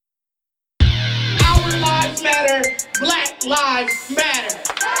Black Lives Matter.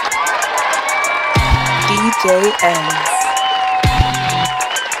 DJ Emz.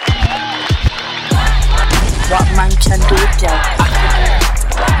 What man can do, girl,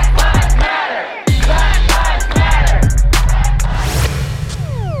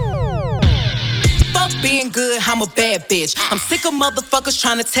 being good, I'm a bad bitch. I'm sick of motherfuckers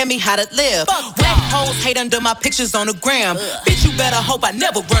trying to tell me how to live. Whack hoes hate under my pictures on the gram. Bitch, you better hope I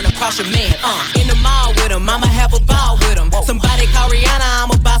never run across your man. In the mall with him, I'ma have a ball with him. Somebody call Rihanna,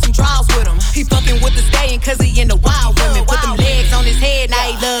 I'ma buy some draws with him. He fucking with the stallion cause he into wild women. Put them legs on his head, now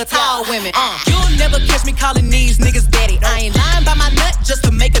he love tall women. You'll never catch me calling these niggas daddy. I ain't lying by my nut just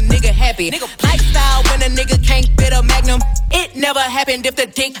to make a nigga happy. Lifestyle when a nigga can't fit a magnum. It never happened if the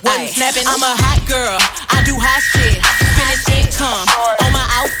dick wasn't snapping. I'm a hot girl, I do hot shit. Finish income on my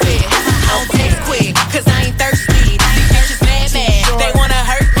outfit. I don't text quick, cause I ain't thirsty. These bitches mad, they wanna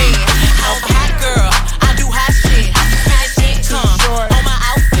hurt me. I'm a hot girl, I do hot shit. Finish income on my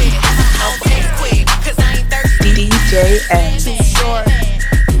outfit. I don't text quick, cause I ain't thirsty. DJ Emz.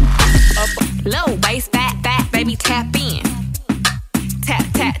 Low waist, fat, baby, tap in. Tap,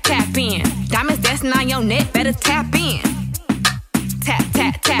 tap, tap in. Diamonds dancing on your neck, better tap in. Tap,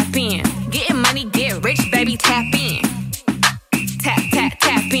 tap, tap in. Getting money, get rich, baby, tap in. Tap, tap,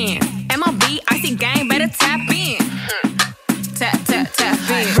 tap in. MLB, icy gang, better tap in. Tap, tap, tap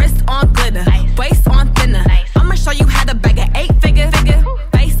in. Wrist on glitter, waist on thinner. I'ma show you how to bag an 8-figure.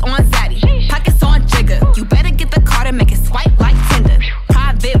 Face on zaddy, pockets on jigger. You better get the card and make it swipe like Tinder.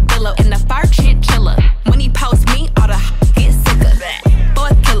 Private villa in the fur chinchilla. When he post me, all the get sicker.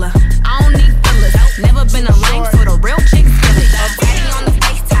 Boy killer, I don't need fillers. Never been a lame, so the real chicks feel it. Daddy on the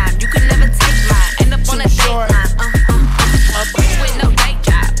FaceTime, you can never take mine. End up on a dateline, a bitch with no day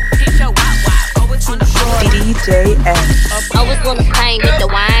job. Hit your wow, always on the floor. DJ Emz. Always gonna claim with the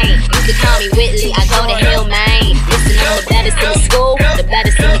wine. You can call me Whitley, I go to hell, man. Listen, I'm the baddest in the school, the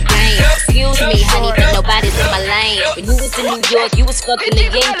baddest in the game. Excuse me, honey, but nobody's in my lane. When you was in New York, you was fucking the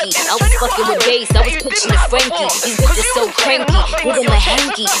Yankee. I was fucking with bass, I was pitching the Frankie. These bitches so cranky, with them a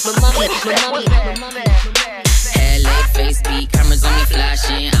hanky. My mommy. LA face beat, cameras on me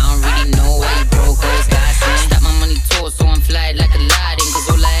flashing. I don't really know why you broke those guys. Stop my money tall, so I'm fly like Aladdin. Cause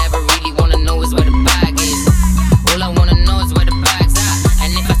all I ever really wanna know is where the bag is. All I wanna know is where the bag's at.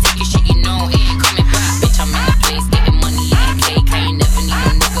 And if I take your shit, you know it ain't coming back. Bitch, I'm in the place, getting money, eating cake. I ain't never need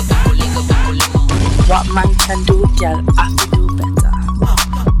no nigga, big. What man can do, girl, I have to do better.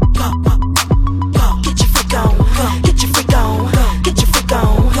 Get your freak on, get your freak on, get your freak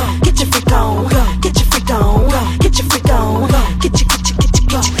on, get your freak on, get your freak on,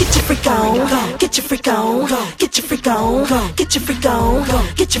 get your freak on, get your freak on, get your freak on, get your freak on,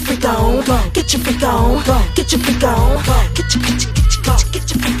 get your freak on, get your freak on, get your freak on, get your freak on, get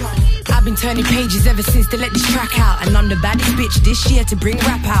your freak on. I've been turning pages ever since they let this track out. And I'm the baddest bitch this year to bring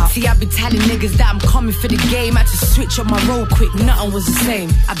rap out. See, I've been telling niggas that I'm coming for the game. Had to switch up my role quick, nothing was the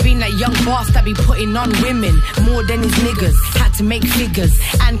same. I've been that young boss that be putting on women more than his niggas. Had to make figures,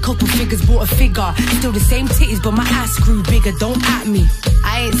 and couple figures bought a figure. Still the same titties, but my ass grew bigger, don't at me.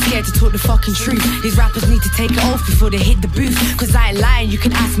 I ain't scared to talk the fucking truth. These rappers need to take it off before they hit the booth. Cause I ain't lying, you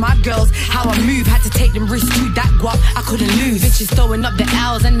can ask my girls how I move. Had to take them risks too, that guap, I couldn't lose. Bitches throwing up the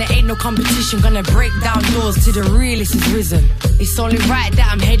L's and there ain't no competition. Gonna break down doors till the realist is risen. It's only right that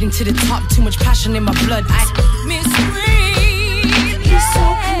I'm heading to the top. Too much passion in my blood, I miss Green. He's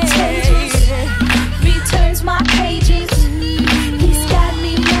so contagious, returns my pages. He's got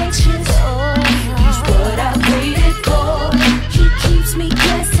me anxious. He's what I waited for. He keeps me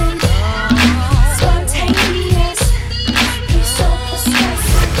guessing. Spontaneous. He's so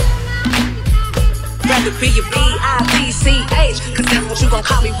possessive. Rather be a B-I-B-C-H, cause that's what you gon'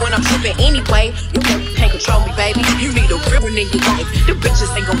 call me when I'm trippin' anyway. You can't control me, baby. You need a real one in your life. The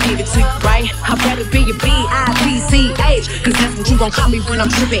bitches ain't gon' give it to you, right? I'd rather be a B-I-B-C-H, cause that's what you gon' call me when I'm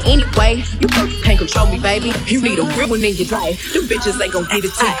trippin' anyway. You can't control me, baby. You need a real one in your life. The bitches ain't gon' give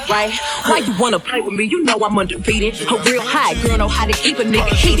it to you, right? Why you wanna play with me? You know I'm undefeated. A real high girl know how to keep a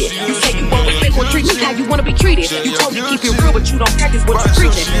nigga heated. You say you want respect, won't treat me how you wanna be treated. You told me keep it real, but you don't practice what you're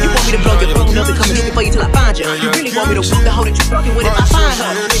preaching. You want me to blow your phone up and come looking for you till I find you. You really want me to whoop the hoe that you fucking with if I find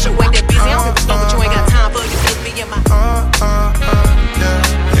her. Bitch, you ain't that busy, I don't give a fuck, but you ain't got time for you. Put me in my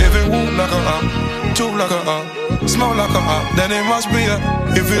yeah. If it won't like a talk like a smell like a then it must be a.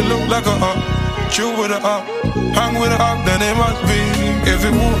 If it look like a chill with a hang with a then it must be. If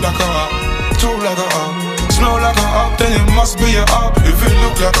it won't like a talk like a smell like a then it must be a If it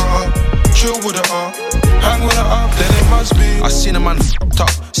look like a chill with a hang with a then it must be. I seen a man f***ed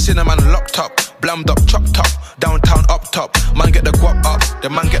up, seen a man locked up, blammed up, chopped up, downtown up top. Man get the guap up, the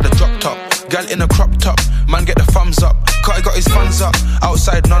man get the drop top. Gal in a crop top, man get the thumbs up. Cutty got his funds up,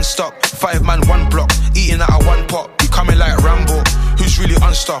 outside non-stop. 5 man, 1 block, eating out of 1 pot. You coming like Rambo, who's really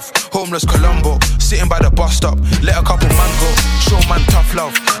unstuffed? Homeless Colombo, sitting by the bus stop. Let a couple man go, show man tough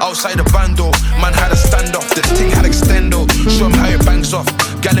love. Outside the bando, man had a standoff. The thing had extendo, show him how it bangs off.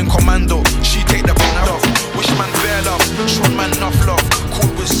 Gal in commando, she take the band off. Wish man bare love, show man enough love.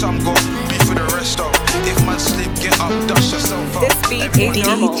 Cool with some go, be for the rest of. If man sleep, get up, dust yourself up. This beat is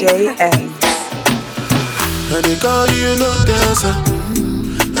DJ Emz. And they call you no dancer.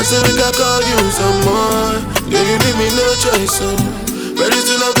 I said we can call you some more. Yeah, you leave me no choice, so ready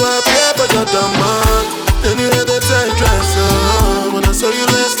to not go up here, but you're the man. And you had that tight dress on. When I saw you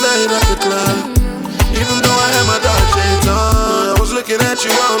last night at the club, even though I had my dark shades on, I was looking at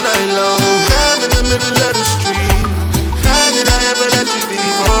you all night long. I'm in the middle of the street. How did I ever let you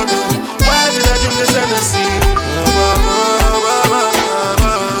leave? Oh no, why did I drink this Hennessy?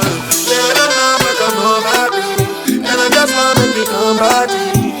 Just wanna make me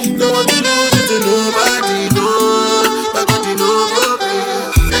somebody. Don't want to lose it to nobody, no. But I do nobody.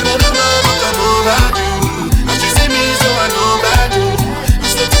 And I don't know what I'm over you. And she see me, so I know about you. I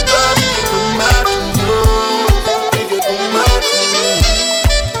swear to God, you get come back to you. You get come back to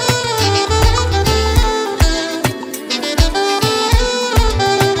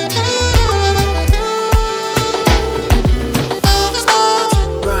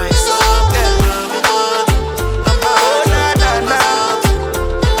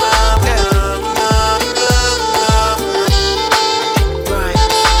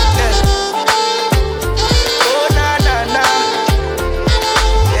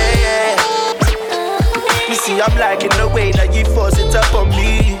I'm liking the way that you force it up on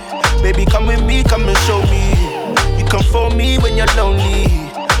me. Baby, come with me, come and show me. You come for me when you're lonely.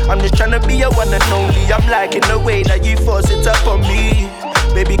 I'm just tryna be your one and only. I'm liking the way that you force it up on me.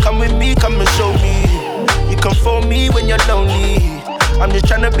 Baby, come with me, come and show me. You come for me when you're lonely. I'm just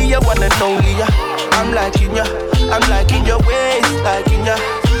tryna be your one and only. I'm liking ya, I'm liking your ways, liking ya,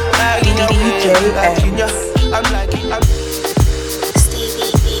 liking your ways, liking ya. I'm liking ya.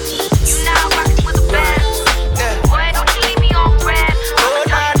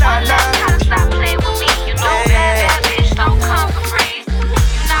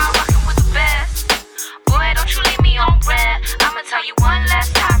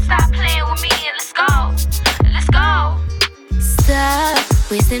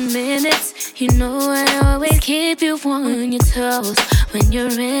 Wasting minutes, you know I always keep you on your toes when you're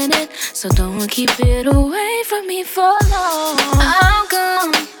in it, so don't keep it away from me for long. I'm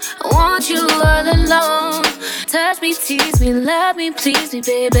gone, I want you all alone. Touch me, tease me, love me, please me,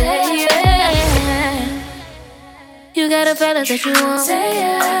 baby, yeah. You got a fella that you want, say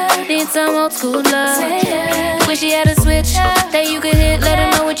yeah. Need some old school love, say yeah. Wish you had a switch that you could hit, let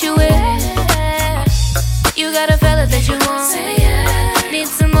him know what you with. You got a fella that you want, say yeah. Need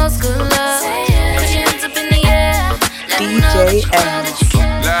some old school love, say yeah. Put your hands up in the air, DJ Emz.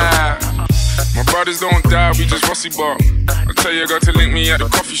 My brothers don't die, we just rusty bar. I tell you, I got to link me at the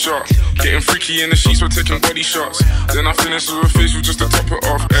coffee shop. Getting freaky in the sheets, we're taking body shots. Then I finish with a facial just to top it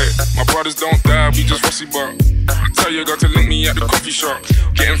off. Ay, my brothers don't die, we just rusty bar. I tell you, I got to link me at the coffee shop.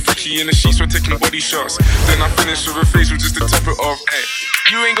 Getting freaky in the sheets, we're taking body shots. Then I finish with a facial just to top it off. Ay,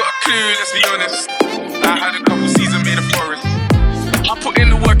 you ain't got a clue, let's be honest. I had a couple seasons made a forest. I put in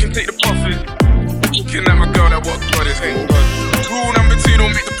the work and take the profit. Looking at my girl, that what God is. Hey, rule number 2,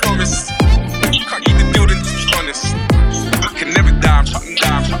 don't make the promise. You can't eat the deal, then just be honest. I can never die, I'm shutting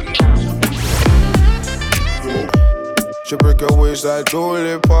down, She break your waist like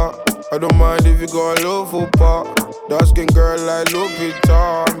Dua Pop. I don't mind if you go a low for pop. Dark skin girl like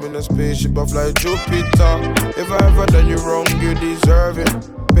Lupita. I'm in a spaceship, I fly Jupiter. If I ever done you wrong, you deserve it.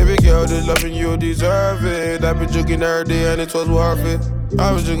 Baby girl, this loving you deserve it. I've been jogging every day and it was worth it.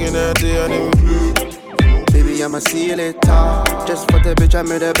 I was jogging every day and it was blue. Baby, I'ma see it top. Just for the bitch, I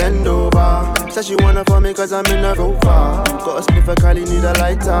made a bend over. Said she wanna for me cause I'm in a Rover. Got a spliff, I Cali, need a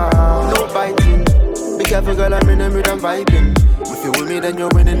lighter. No biting. Be careful, girl, I'm in the mood, I'm vibing. If you're with me, then you're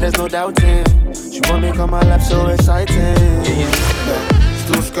winning, there's no doubting. She want me come my life so exciting.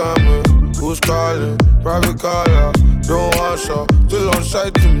 Still scamming, who's calling? Private caller, don't answer. Still on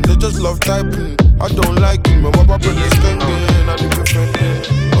site him, they just love typing. I don't like him, but my papa is spending. I need defending.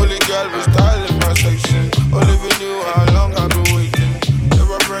 Only girl with style in my section. Only if you knew how long I've been waiting.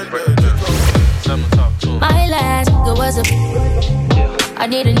 Never friend there, my last nigga was a I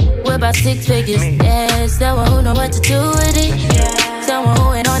need a nigga with about 6 figures. Yeah, someone who know what to do with it. Someone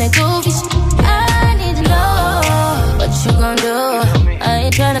who ain't on that goofy shit. I need to know what you gon' do. I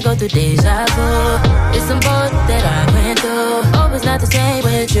ain't tryna go through deja vu. It's some bullshit that I went through. Hope it's not the same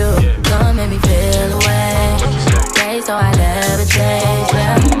with you. Come at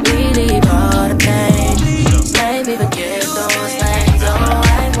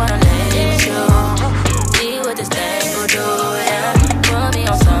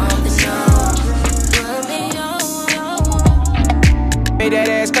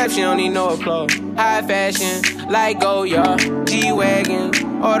type, she don't need no applause. High fashion, like Goya,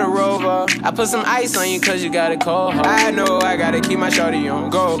 G-Wagon, or the Rover. I put some ice on you cause you got a cold heart. I know I gotta keep my shorty on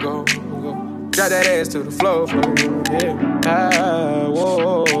go. Drop that ass to the floor, yeah.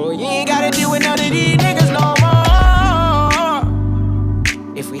 Whoa. You ain't gotta deal with none of these niggas no more.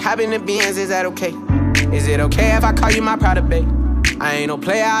 If we hop in the Benz, is that okay? Is it okay if I call you my pride babe? I ain't no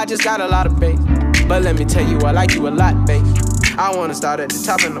player, I just got a lot of babe. But let me tell you, I like you a lot, babe. I wanna start at the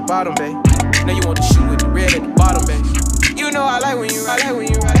top and the bottom, babe. Now you want the shoe with the red at the bottom, babe. You know I like when you ride.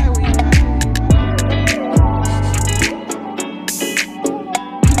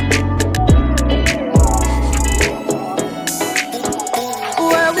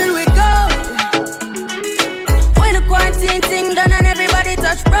 Where will we go? When the quarantine thing done and everybody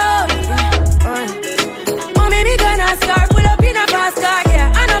touch road. Mommy, we gonna start, pull up in a fast car,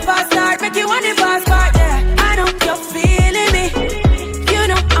 yeah. And a fast start, make you want the fast part, yeah. I know you're feeling me, you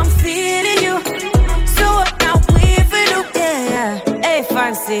know I'm feeling you. So what now we feel look, yeah. Hey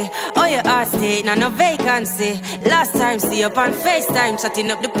fancy, oh your heart stay, now no vacancy. Last time see up on FaceTime,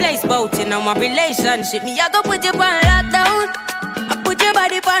 setting up the place, bout you know my relationship. Me I go put you on lockdown, I put your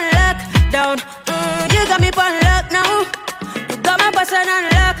body on lockdown. You got me on lock now, you got my person on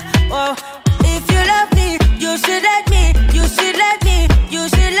lock. Oh, if you love me, you should let me, you should let me, you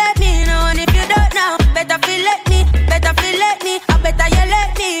should let me know. And if you don't know, better feel let me, I better you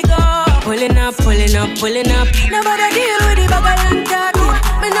let me go. Pulling up. Nobody deal with the bugger and talking.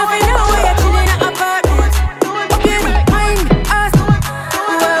 Me nothing know where you're chilling at apartment. Okay, mind us,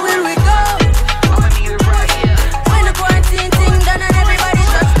 where will we go? When the quarantine thing done and everybody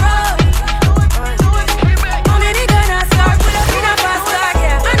just roll. Mommy, we gonna start, pull up in a fast car,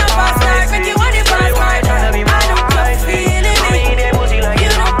 yeah. And a fast start, make you want the fast car. I know you're feeling me, you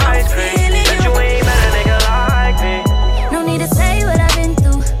know I'm feeling you. No need to say what I've been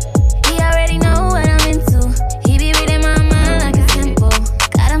through. He already know what I'm into. He be reading my mind like a simple.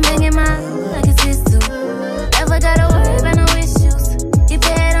 Got him banging my like it's his too. Never gotta worry about no issues. He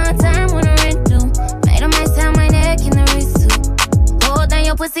paid on time when the rent due. Made him ice down my neck in the wrist too. Hold down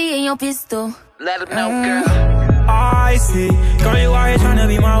your pussy and your pistol. Let him know, girl. I see, girl, you out here tryna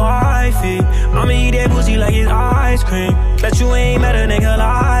be my wifey. I'ma eat that pussy like it's ice cream. Bet you ain't met a nigga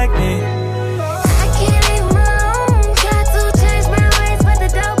like me. I can't leave him alone. Try to change my ways, but the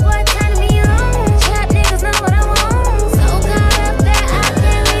dope boy turning me on. Trap niggas know what I want. So caught up that I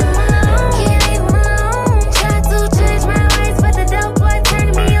can't leave him alone. Try to change my ways, but the dope boy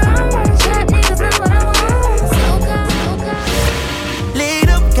turning me on. Trap niggas know what I want. So caught. Lead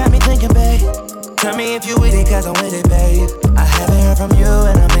up, got me thinking, babe. Tell me if you with it, cause I'm with it, babe. I haven't heard from you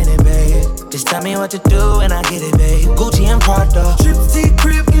and I'm in it, babe. Just tell me what to do and I get it, babe. Gucci and Prada. Trip to the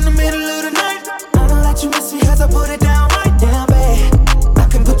crib in the middle of the night. I don't let you miss me cause I put it down right down, babe. I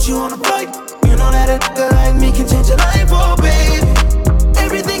can put you on a flight. You know that a nigga like me can change your life, oh, baby.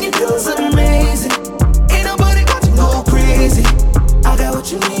 Everything you do is amazing. Ain't nobody got you go crazy. I got what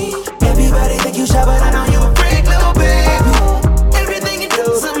you need. Everybody think you shy, but I know you a freak, little baby. Everything you do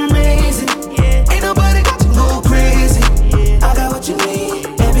is amazing. Ain't nobody got you go crazy. I got what you need.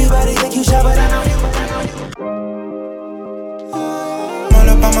 Everybody think you shy, but I know you. All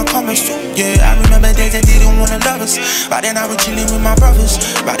up on my comments too, yeah. I remember days that didn't wanna love us. By then I was chilling with my brothers.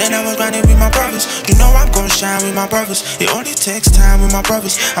 By then I was grinding with my brothers. You know I'm gon' shine with my brothers. It only takes time with my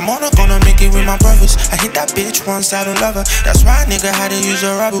brothers. I'm only gonna make it with my brothers. I hit that bitch once, I don't love her. That's why a nigga had to use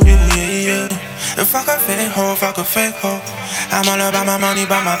a rubber, yeah. And fuck a fake hoe, I'm all about my money,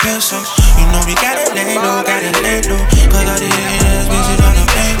 by my pesos. You know we gotta lay low. Cause all these niggas bitches on the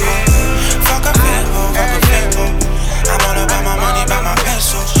payroll. Fuck a fake hoe, I'm all about my money, by my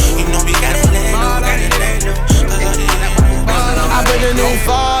pesos. You know we gotta lay low. Cause all these I put the new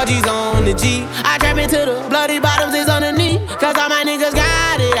 4G's on the G. I trap into the bloody bottoms is underneath. Cause all my niggas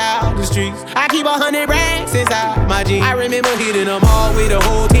got it out the streets. I keep 100 racks inside my jeans. I remember hitting them all with the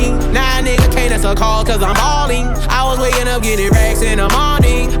whole team. Now a nigga can't answer call cause I'm balling. I was waking up getting racks in the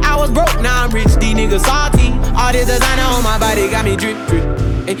morning. I was broke, now I'm rich, these niggas salty. All this designer on my body got me drip.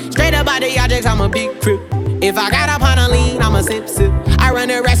 Hey, straight up out the objects, I'm a big crip. If I got up on a lean, I'ma sip. I run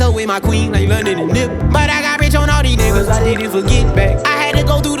the racks up with my queen, like London and Nip. But I got rich on all these niggas, I didn't forget back. I had to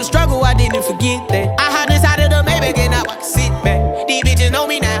go through the struggle, I didn't forget that. I hopped inside of the Maybach and now I can sit back. These bitches know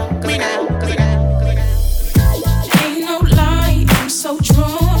me now, Ain't no lie, I'm so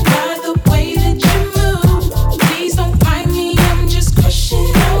drawn by the way that you move. Please don't find me, I'm just crushing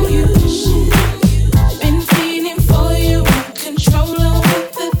on you. Been feeling for you, control over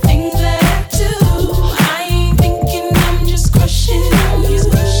the things that I do. I ain't thinking, I'm just crushing on you.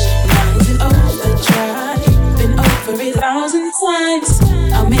 Mine's an overdrive, been over it 1,000 times.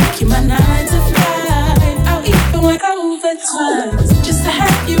 I'll make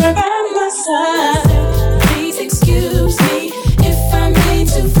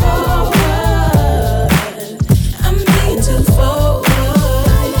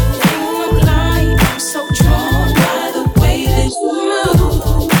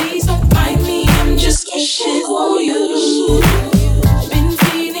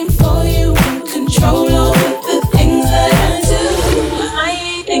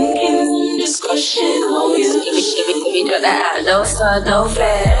so no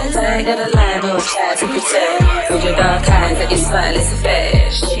flash. I ain't gonna lie, no try to pretend. With your dark eyes, like your smile is a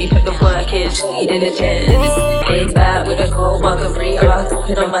flash. She put the work in, she needed a chance. Ain't bad with a gold margarita.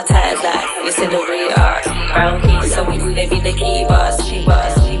 Put on my ties like it's in the rear. Brown key, so we do they be the key boss. She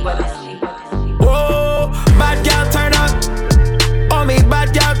was. Whoa, bad girl turn up. Oh me,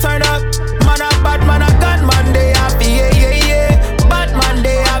 bad girl turn up. Man a bad man a gun man they happy, yeah, yeah, yeah. Bad man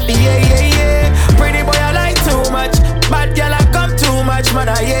they happy, yeah, yeah, yeah. Pretty boy I like too much. Bad girl I come too much, man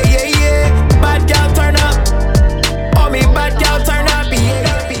a yeah, yeah, yeah. Bad girl turn up. Oh me, bad girl turn up, yeah,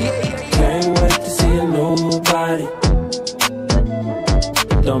 yeah, yeah. Can't wait to see a nobody.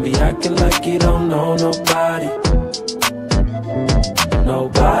 Don't be acting like you don't know nobody.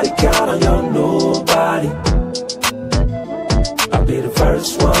 Nobody count on your nobody. I'll be the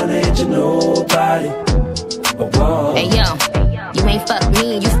first one that you nobody. Hey yo, you ain't fuck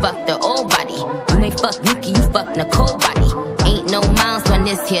me, you fuck the old body. You ain't fuck Nikki, you fuck Nicole body. Ain't no miles on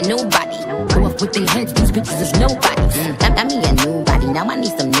this here nobody. Go up with their heads, these bitches is nobody. Got me a new body, now I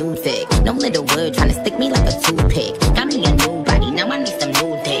need some new dick. No little word tryna stick me like a toothpick. Got me a new body, now I need some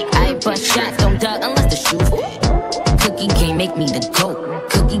new dick. I bust shots, don't duck unless the shoe fit. Cookie can't make me the goat.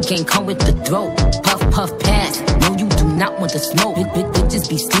 Cookie can't come with the throat. Puff, puff, pass. No, you do not want the smoke. Bitches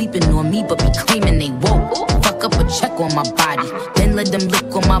be sleeping on me, but be claiming they woke. Fuck up a check on my body. Then let them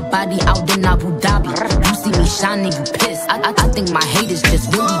lick on my body out in Abu Dhabi. You see me shining, you pissed. I think my haters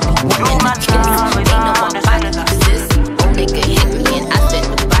just really be wanting to kiss. Ain't no one body exists. Oh, nigga hit me and I said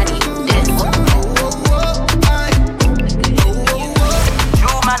nobody this.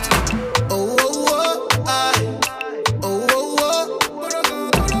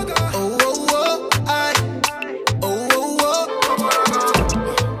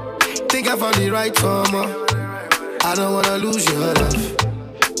 Right, Tomo. I don't wanna lose your love.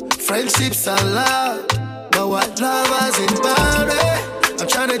 Friendships are loud, but what lovers in boundary? I'm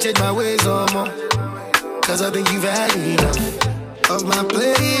trying to change my ways, Tomo. Cause I think you've had enough of my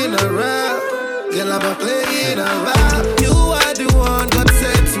playing around. Girl, I've been playing around. You are the one got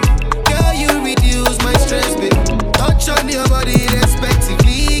sexy. Girl, you reduce my stress, babe. Touch on your body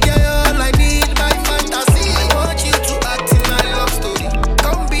respectively. Girl, I need my fantasy. I want you to act in my love story.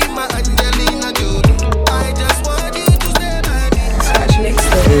 Come be my Angelina Jolie. I just want you to stay by me.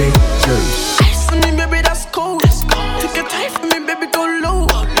 Ice on me, baby, that's cold. Take a time for me, baby, go low.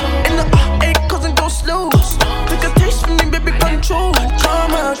 And the ain't cousin go slow. Take a taste for me, baby, control. You're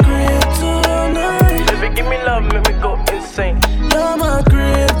my kryptonite. Baby, give me love, make me go insane. You're my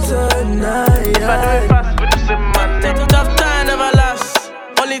kryptonite. If I do it fast, but it's in my name. Tough time never lasts.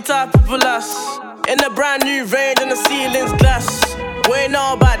 Only top people last. In a brand new range and the ceiling's glass. We ain't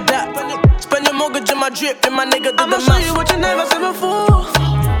know about that. Spend your mortgage in my drip and my nigga did the math. I'ma show you what you never seen before.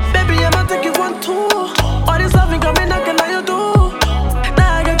 Baby, I'ma take you one tour. All this love ain't coming knocking on your door.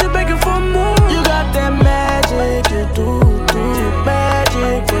 Now I got you begging for more. You got that magic, you do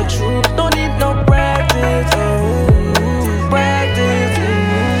magic for true. Don't need no practice, practice.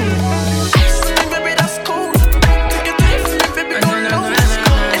 Ice on me, baby, that's cold. Take a taste from me, baby, go low.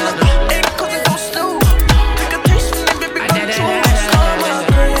 And the ain't cause it go slow. Take a taste from me, baby, control.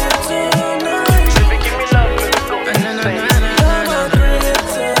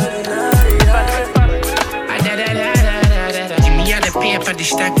 For the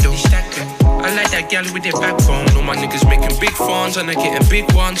stack though. I like that gal with the backbone. All my niggas making big funds and I getting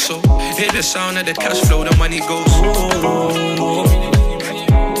big ones. So hear the sound of the cash flow, the money goes.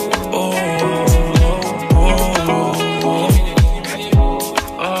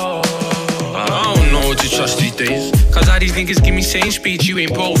 I don't know what to trust these days. Cause all these niggas give me same speech. You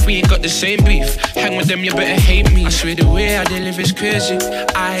ain't both, we ain't got the same beef. Hang with them, you better hate me. I swear the way I live is crazy.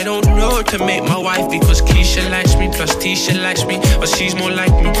 I don't know to make my wife because Keisha likes me, plus Tisha likes me. But she's more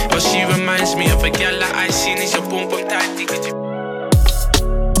like me, but she reminds me of a girl that I seen. Is your boom boom tight.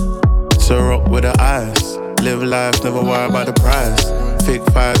 So rock with the eyes. Live life, never worry about the price. Fake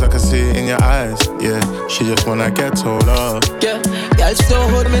fires, I can see it in your eyes. Yeah, she just wanna get told off. Yeah, girl still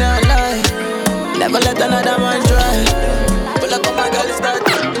hold me down lie. Never let another man try. Pull up on my girl, it's not.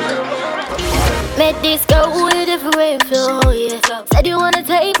 Met this girl with a different way of flow, yeah. Said you wanna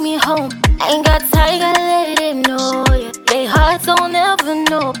take me home. I ain't got time, gotta let him know, yeah. They hearts don't never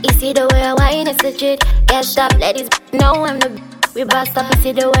know. You see the way I whine, it's legit. Can't stop, let these know I'm the. We bust up, you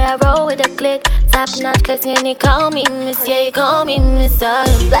see the way I roll with a click. Top notch class, and you call me miss, yeah, you call me miss.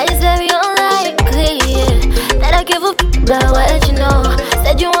 Life is very unlikely, yeah. That I give a about what you know.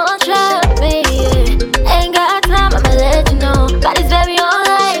 Said you wanna try me, yeah. Ain't got time, I'ma let you know. Body's very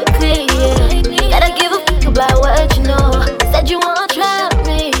unlikely, yeah. That I give a about what you know. Said you wanna try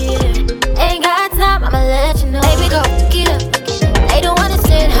me, yeah. Ain't got time, I'ma let you know. Baby, go, get up.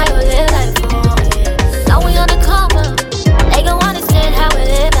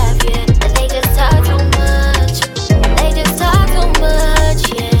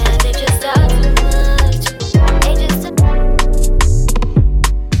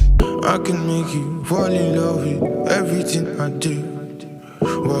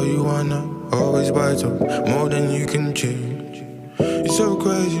 Why you wanna always bite up more than you can chew? You're so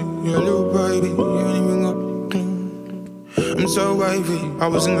crazy, you're a little baby, you ain't even got clean. I'm so wavy, I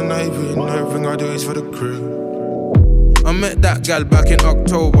was in the Navy, and everything I do is for the crew. I met that gal back in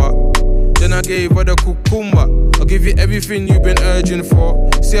October, then I gave her the cucumber. I'll give you everything you've been urging for.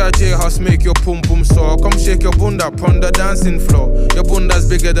 CRJ house make your pum pum sore. Come shake your bunda on the dancing floor. Your bunda's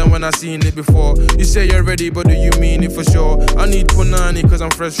bigger than when I seen it before. You say you're ready, but do you mean it for sure? I need punani cause I'm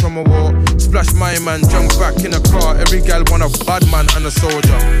fresh from a war. Splash my man, jump back in a car. Every gal want a bad man and a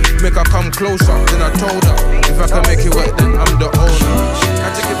soldier. Make her come closer, then I told her if I can make it work, then I'm the owner.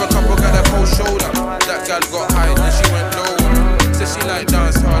 Had to give a couple gal a cold shoulder. That gal got high, then she went lower. Said she like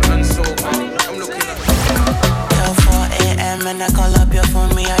dance hard and sober. I'm looking at 4 a.m. and I call up your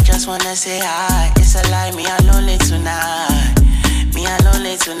phone, me, I just wanna say hi. It's a lie, me, I'm lonely tonight. Me, I'm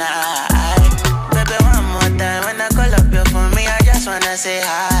lonely tonight. Baby, one more time, when I call up your phone, me, I just wanna say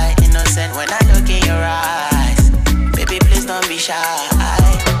hi. Innocent when I look in your eyes. Baby, please don't be shy.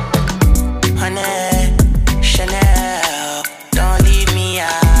 Honey, Chanel, don't leave me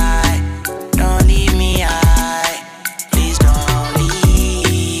high. Don't leave me high. Please don't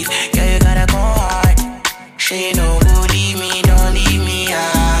leave. Girl, you gotta go hard. She know who leave me, don't leave me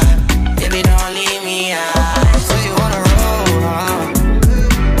high. Baby, don't leave me high. So you wanna roll, huh?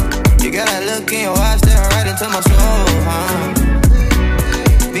 You got that look in your eyes, staring right into my soul, huh?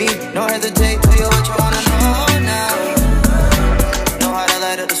 Me, no hesitate, tell you what you wanna know now. Know how to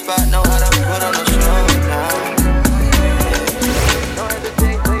light up the spot, know how to put on the show now. No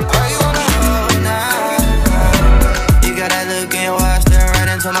hesitate, tell you where you wanna roll now. You got that look in your eyes, staring right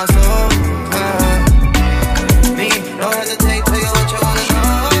into my soul, huh? No hesitate, tell you what you wanna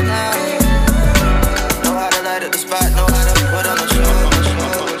know now. Know how to light up the spot, know how to put on the show.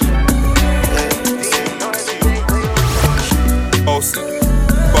 Bossy,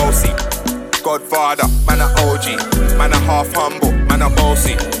 bossy, Godfather, man a OG, man a half humble, man a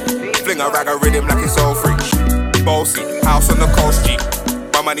bossy. Fling a rag a rhythm like it's all free. Bossy, house on the coast G.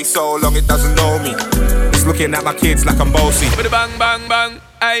 My money so long it doesn't know me. It's looking at my kids like I'm bossy. With a bang, bang, bang,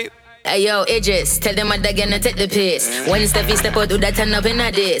 ayy. Hey yo, Idris, tell them what they're gonna take the piss. When Steffi step out, do that turn up in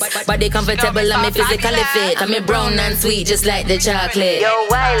a diss. Body comfortable and me physically fit. I'm a brown and sweet just like the chocolate. Yo,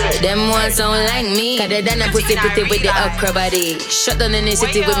 Wiley, them ones don't like me. Cause they done a pussy pretty with the okra body. Shut down in the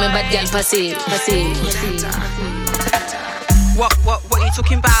city with me bad girl pussy. What you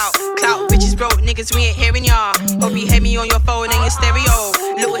talking about? Clout, bitches broke, niggas, we ain't hearing ya. Hope you hear me on your phone and your stereo.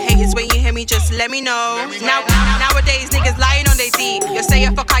 Little haters, when you hear me, just let me know. Nowadays, niggas lying on they D. You say you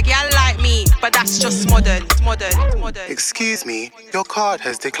fuck a gal like me, but that's just modern. Excuse me, your card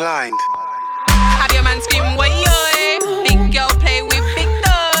has declined. Have your man scream, way yo. Big girl play with big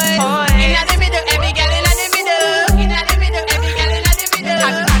toys. Inna the middle, every gal inna the middle. Inna the middle, every gal inna the middle.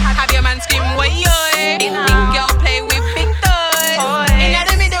 Have your man scream, way yo. Big girl play with big toys. Inna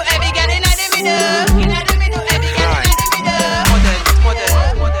the middle, every gal inna the middle. Inna the middle, every gal inna the middle. Modern.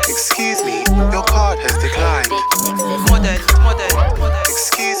 Excuse me, your card has declined. Modern.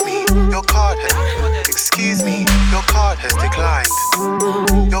 Excuse me, your card has. Excuse me, your card has declined.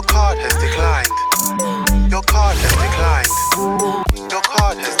 Your card has declined. Your card has declined. Your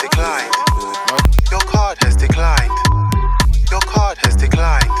card has declined. Your card has declined. Your card has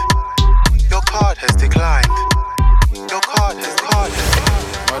declined. Your card has declined. Your card has declined.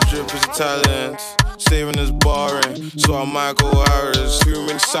 My drip is Italian, saving is boring. So I'm Michael Harris, too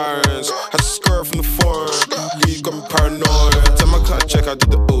many sirens. Had to skirt from the forest. You got me paranoid. Every time I can't check, I did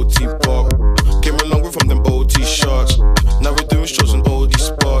the OT pop. Came along with from them OT shots. Now we're doing shows in OD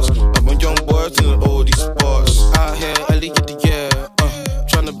spots. I'm a young boy in the OD spots. Out here, early get the year.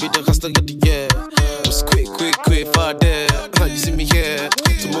 Tryna be the hustler, get the year. Was quick, far there. You see me here,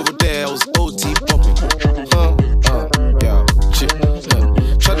 some over there. I was OT popping. Yeah, shit.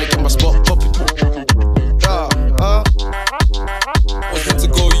 Tryna get my spot popping. Was meant to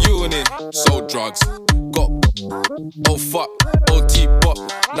go uni, sold drugs. Got, oh fuck, OT pop.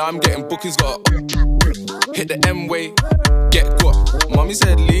 Now I'm getting bookings, got hit the M-way, get got. Mommy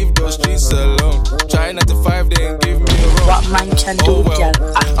said leave those streets alone. Trying 9 to 5, they ain't give me a roll. What man can do, oh, well,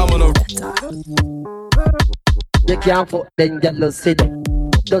 I'm on a you can't fuck then you just sit down.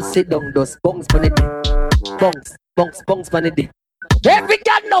 Just sit down, just bounce on it. Bounce on it. Every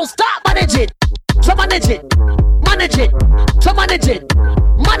girl now start manage it. So manage it. So manage it.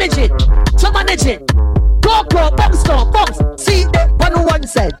 Go, bounce down, bounce. See them on one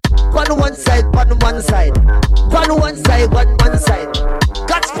side. Got one side.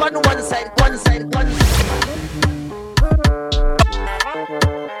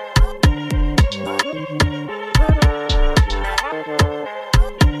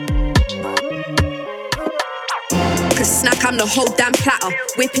 a snack, I'm the whole damn platter.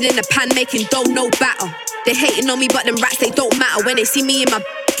 Whipping in the pan, making dough, no batter. They hating on me, but them rats, they don't matter. When they see me in my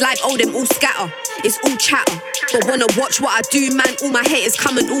life, oh, them all scatter. It's all chatter. But wanna watch what I do, man, all my haters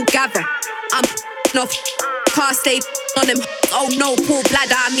come and all gather. I'm off, car stay on them, oh no, poor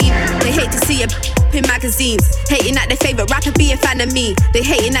bladder. I mean, they hate to see it in magazines. Hating that their favourite rapper be a fan of me. They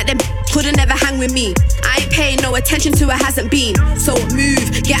hating that them couldn't ever hang with me. I ain't paying no attention to it, hasn't been. So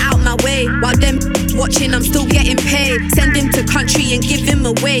move, get out my way. While them watching, I'm still getting paid. Send him to country and give him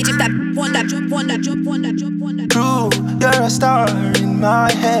a wage. If that one that drop, one that drop, one that drop, one that drop. True, you're a star in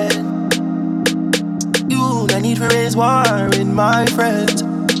my head. You, I need to raise war in my friends.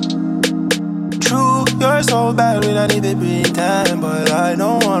 True, you're so bad we don't even pretend. But I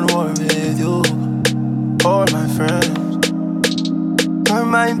don't want war with you or my friends. You're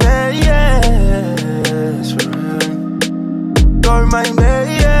my best friend. You're my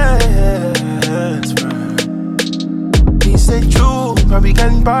best friend. He said true, probably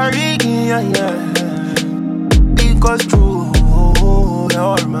can party, yeah. Because true,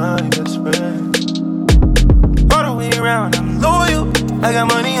 you're my best friend. All the way around, I'm loyal. I got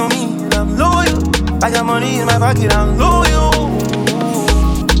money on me and I'm loyal. I got money in my pocket, I'm loyal.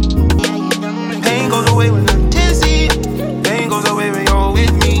 Pain goes away when I'm dizzy. Pain goes away when you're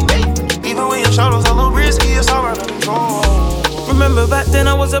with me. Even when your shadows a little risky, it's all out of control. Remember back then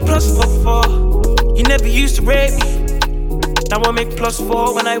I was a +4. You never used to rate me. Now I make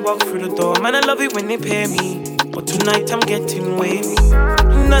 +4 when I walk through the door. Man, I love it when they pay me. But tonight I'm getting wavy.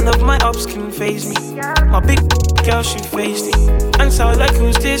 None of my ups can faze me. My big girl, she faced it. And so like,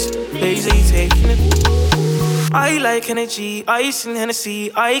 who's this? Lazy taking it. I like energy, ice and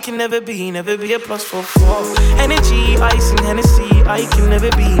Hennessy. I can never be a +4. Energy, ice and Hennessy. I can never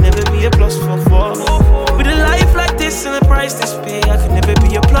be a +4. With a life like this and the price this pay, I could never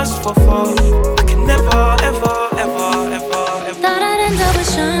be a +4. I can never, ever. Thought I'd end up with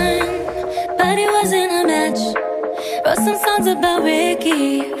Sean, but it wasn't a match. Wrote some songs about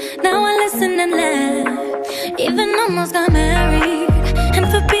Ricky, now I listen and laugh. Even almost got married, and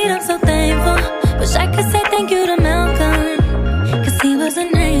for Pete I'm so thankful. Wish I could say thank you to Malcolm, cause he was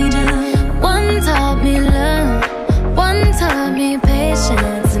an angel. One taught me love, one taught me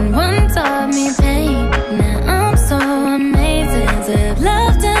patience, and one taught me pain. Now I'm so amazing to have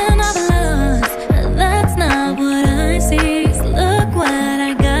loved and I've lost, but that's not what I see. So look what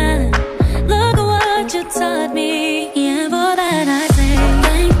I got, look what you taught me. Yeah, for that I say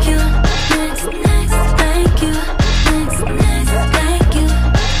thank you, next, thank you, next, thank you,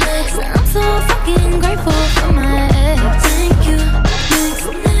 next. I'm so fucking grateful for my ex. Thank you, next,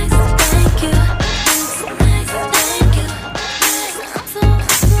 thank you, next, thank you.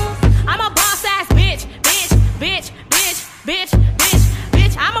 I'm a boss ass bitch.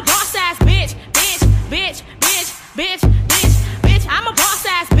 I'm a boss ass bitch. I'm a boss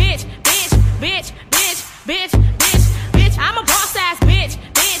ass bitch. I'm a boss ass bitch.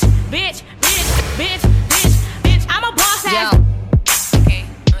 I'm a boss ass.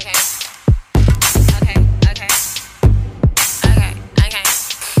 Okay.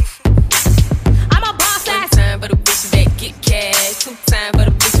 I'm a boss ass. 1 time for the bitches that get cash. 2 times for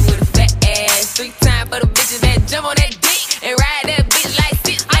the bitches with a fat ass. 3 times for the bitches that jump on that dick and ride that bitch like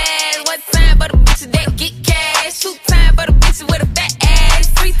 6 ass. 1 time for the bitches that get cash. 2 times for the bitches with a fat ass.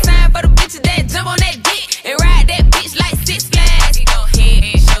 3 times for the bitches that jump on that dick and ride that bitch like 6 ass. He go head,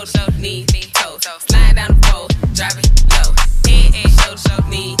 shoulder, knee, toe, slide down the pole, drop it low. Head, shoulder,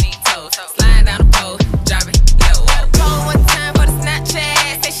 knee, toe, slide down the pole, drop it low. Roll 1 time for the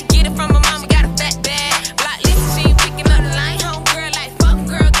Snapchat. Say she get it from her mama, got a fat bag. Block list, she ain't picking up the line. Home girl like fuck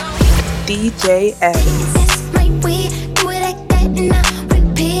girl, go. DJ Emz. That's my way, do it like that and I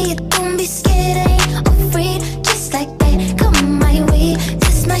repeat. Don't be scared, I ain't afraid. Just like that, come my way.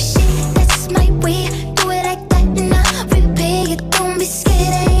 That's my shit, that's my way. Do it like that and I repeat. Don't be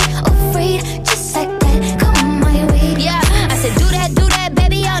scared, I ain't afraid. Just like that, come my way. Yeah, I said do that,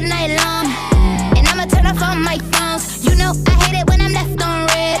 baby, all night long. And I'ma turn off all my phones. You know I hate it when I'm left on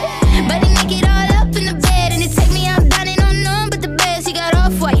red. But he make it all up in the bed. And it take me out dining on none but the best. He got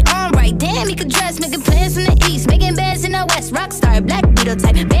off-white, on right. Damn, he could dress, making plans from the east, making bands in the west. Rockstar, black beetle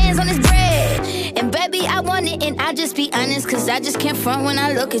type, bands on his bread. And baby, I want it, and I just be honest, cause I just can't front when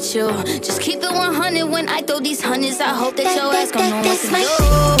I look at you. Just keep it 100 when I throw these hundreds. I hope that your ass gon' know what to do.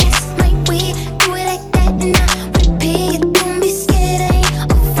 That's my way, do it like that, and I repeat. Don't be scared, I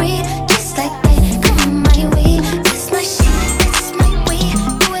ain't afraid. Just like that, come my way. That's my shit, that's my way.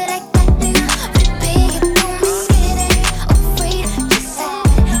 Do it like that, and I repeat. Don't be scared, I ain't afraid. Just like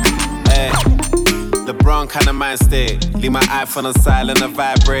that. LeBron kind of mind state. Leave my iPhone on silent and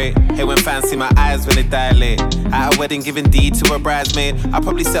vibrate. Hey, when fans see my eyes when they dilate. At a wedding, giving D to a bridesmaid. I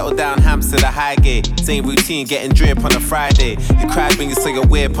probably settle down Hampstead or Highgate. Same routine, getting drip on a Friday. You cried when you saw your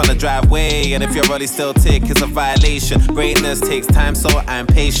whip on the driveway. And if your rollie still tick, it's a violation. Greatness takes time, so I'm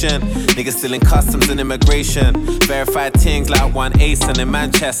patient. Niggas still in customs and immigration. Verified things like one ace and in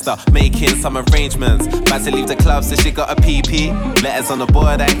Manchester. Making some arrangements. About to leave the club, so she got a PP. Letters on the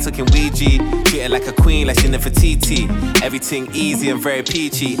board, I ain't talking Ouija. Treat her like a queen, like she Nefertiti. Everything easy and very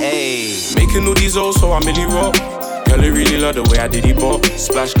peachy, ayy. Making all these O's, so I really rock. Girl, I really love the way I did it bop.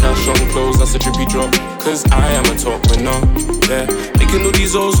 Splash cash on clothes, that's a drippy drop. Cause I am a top winner, yeah. Making all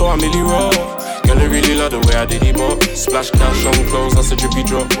these O's, so I really rock. Girl, I really love the way I did it bop. Splash cash on clothes, that's a drippy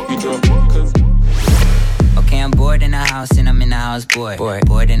drop, Cause okay, I'm bored in the house and I'm in the house bored.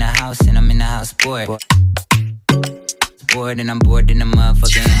 Bored in the house and I'm in the house bored. Bored and I'm bored in the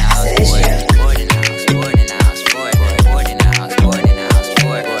motherfucking house bored. Bored in the house, bored in the house bored. Bored in the house, bored in the house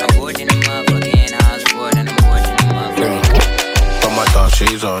bored. I'm bored in the motherfucking house bored and I'm bored in the motherfucking. Got my dark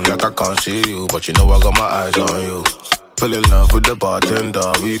shades on like I can't see you, but you know I got my eyes on you. Fell in love with the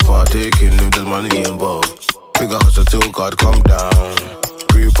bartender, we partaking if there's money involved. Bigger hustle till God come down.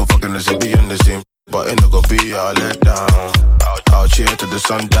 Group of fucking us be in the same, but it not gonna be all let down. I'll cheer to the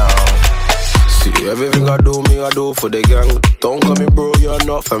sundown. See, everything I do, me I do for the gang. Don't call me bro, you're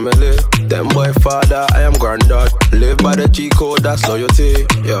not family. Them boy father, I am granddad. Live by the G code, that's loyalty,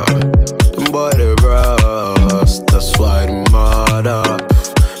 yeah. Them boy they rust, that's why they mad up.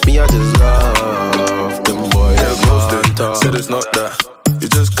 Me I just love them boy they mad. said it's not that. You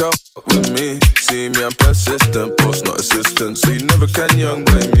just come with me. See me, I'm persistent, boss not assistant. So you never can young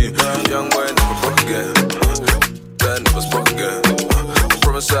boy me. Young boy never broke again. Then never spoke again.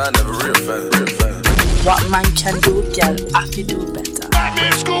 Promise I never real fan. What man can do, girl, I can do better.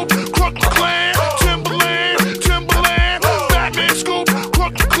 Batman Scoop, Crook Clan, Timberland, Timberland. Batman Scoop,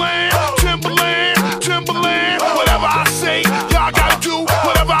 Crook Clan, Timberland, Timberland. Whatever I say, y'all gotta do.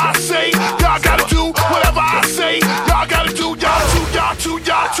 Whatever I say, y'all gotta do. Whatever I say, y'all gotta do. Y'all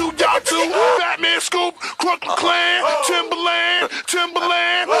too. Batman Scoop, Crook Clan, Timberland,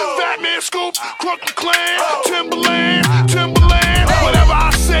 Timberland. Batman Scoop, Crook Clan, Timberland, Timberland. Whatever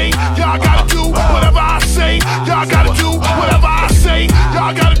I say, y'all gotta do. Whatever I say, y'all gotta do. Whatever I say,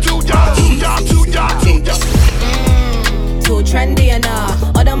 y'all gotta do. Y'all too. Too trendy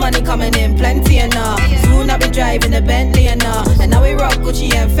enough. All the money coming in plenty enough. Soon I'll be driving a Bentley enough. And now we rock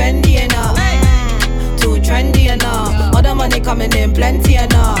Gucci and Fendi enough. Too trendy enough. All the money coming in plenty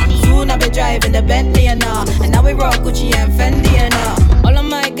enough. Soon I'll be driving the Bentley enough. And now we rock Gucci and Fendi enough. All of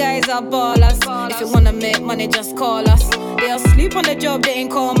my guys are ballers. If you wanna make money, just call us. They'll sleep on the job, they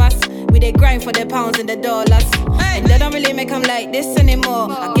ain't call us. We they grind for the pounds and the dollars. And they don't really make them like this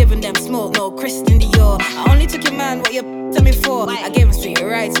anymore. I'm giving them smoke, no Christian Dior. I only took your man, what you to me for? I gave him straight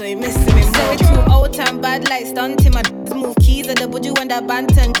right, so he missing me more. Say too old time, bad like stunting. My move keys at the buju and the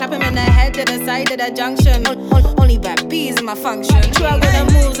banton. Clap him in the head to the side of the junction. Only bad bees in my function. True, I got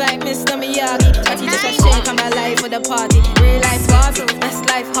the moves like Mr. Miyagi. I teach us a shake, I'm alive for the party. Real life party, best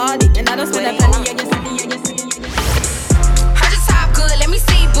life hardy. And I don't spend a penny, I just Heard your top good, let me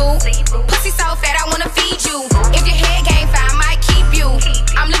see, boo. Pussy so fat, I wanna feed you. If your head game fine, I might keep you.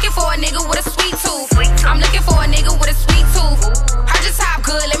 I'm looking for a nigga with a sweet tooth. I'm looking for a nigga with a sweet tooth. Heard your top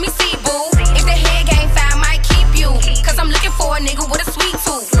good, let me see, boo. If the head game fine, I might keep you. Cause I'm looking for a nigga with a sweet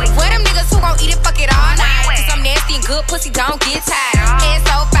tooth. Where them niggas who gon' eat it, fuck it all night. Cause I'm nasty and good, pussy don't get tired. Head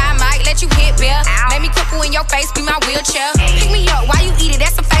so fine, might let you hit beer. Let me cuckoo in your face, be my wheelchair. Pick me up, why you eat it,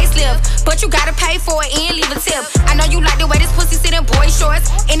 that's a facelift. But you gotta pay for it and leave a tip. I know you like the way this pussy sit in boy shorts.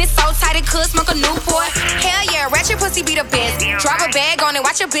 And it's so tight it could smoke a Newport. Hell yeah, ratchet pussy be the best. Drop a bag on it,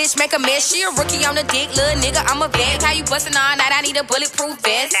 watch your bitch make a mess. She a rookie on the dick, little nigga, I'm a vet. How you bustin' all night, I need a bulletproof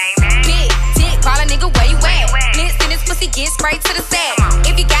vest. Big dick, call a nigga where you at. Blitz in this pussy, get straight to the sack.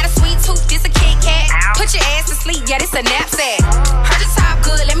 If you got a sweet tooth, this a Kit Kat. Put your ass to sleep, yeah, this a knapsack. Heard your top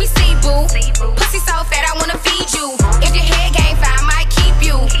good, let me see, boo. Pussy so fat, I wanna feed you. If your head game fine, I might keep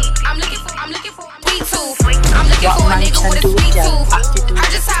you. I'm looking for a sweet tooth. I'm looking for a nigga with a sweet tooth.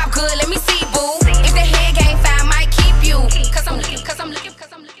 Heard your top good, let me see, boo. If the head game fine, I might keep you. Cause I'm looking.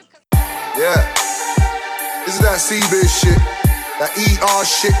 Yeah. This is that C-Biz shit. That ER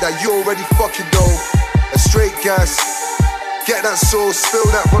shit that you already fucking know. That straight gas. Get that sauce, spill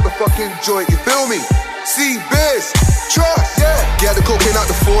that motherfucking joint. You feel me? C-Biz, trust, yeah. Get the cocaine out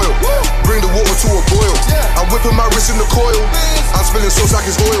the foil. Woo. Bring the water to a boil. Yeah. I'm whipping my wrist in the coil. Biz. I'm spilling sauce like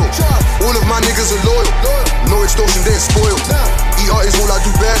it's oil. Trust. All of my niggas are loyal. No extortion, they ain't spoiled. Nah. ER is all I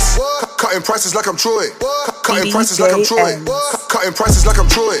do best. Cutting prices like I'm Troy. Cutting prices like I'm Troy. Cutting prices like I'm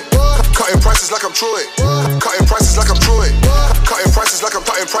Troy. Cutting prices like I'm Troy. Cutting prices like I'm Troy. Cutting prices like I'm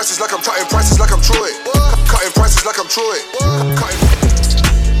cutting prices like I'm cutting prices like I'm Troy. Cutting prices like I'm Troy.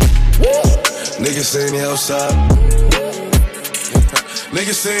 Niggas saying they outside.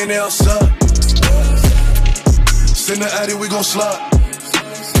 Niggas saying they outside. Send the addy, we gon' slide.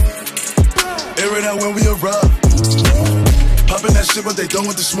 Air it out when we arrive. Poppin' that shit, but they done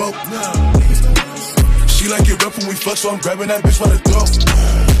with the smoke. She like it rough when we fuck, so I'm grabbing that bitch by the throat.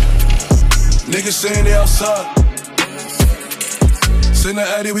 Niggas saying they outside. Send the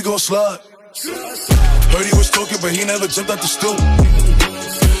addy, we gon' slide. Heard he was talking, but he never jumped out the stool.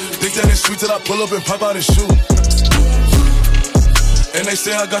 Think that it's sweet till I pull up and pop out his shoe. And they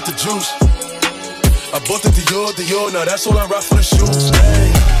say I got the juice. I bought the Dior, now that's all I rock for the shoes. Hey,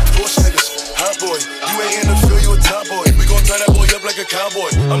 push niggas, hot boy. You ain't in the field, you a top boy. We gon' turn that boy up like a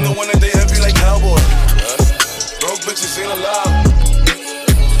cowboy. I'm the one that they heavy like cowboy. Broke bitches ain't allowed.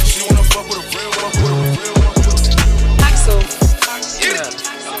 She wanna fuck with a real one. Axel. Yeah.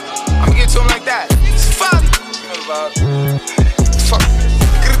 I'ma give it to him like that. It's fun. Fuck.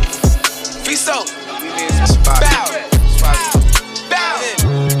 Fiso. Bow.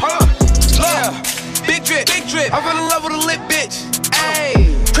 Hold on. Yeah. Big drip. I fell in love with a lit bitch.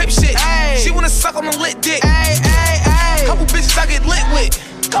 Ayy. Crip shit. Ay. She wanna suck on a lit dick. Ay. Couple bitches I get lit with.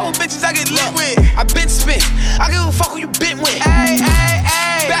 Couple bitches I get lit with. I been spit. I give a fuck who you been with. Ay.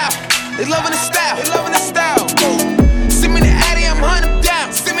 Bow. They loving the style. Send me the addy, I'm hunting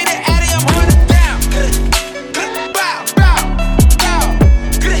down. Send me the addy, I'm hunting down. Bow.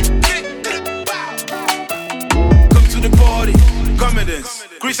 Come to the party, come and dance.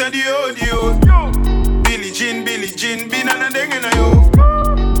 Chris and the audio. Billie Jean, bin and a ding in a yo.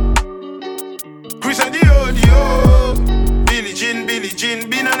 Chris and the audio. Billie Jean,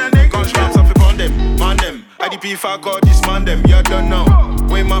 bin and a ding. Gunshots off upon them, man them. IDP fuck all this man them, you don't know.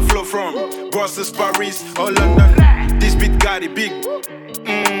 Where my flow from? Brussels, Paris, or London. This beat got it big.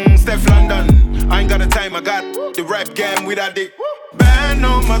 Steph London. I ain't got the time, I got the rap game with a dick. Band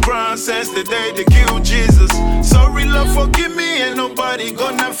on my ground since the day they killed Jesus. Sorry, Lord, forgive me, ain't nobody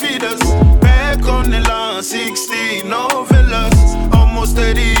gonna feed us. Back on the line, 60, no villas. Almost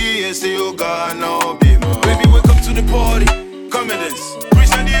 30 years, still got no beamer. Baby, welcome to the party, come and dance.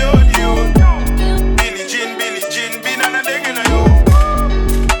 Chris and the audio. Billie Jean, bin and a ding in a yo.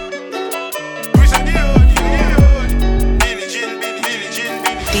 Chris and the audio. Billie Jean.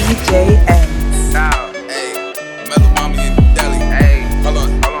 DJ Emz. Now, hey, Mellow Mommy in Delhi. Hey, hold on.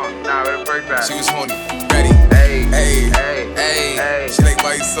 Nah, better break back. She was horny, ready. Hey. She like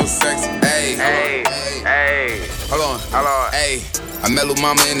why you so sexy. Hey. Hold on. Hey, I met Lil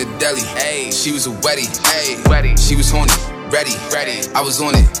Mama in the deli. Hey, she was a wetty. Hey, she was horny, ready. I was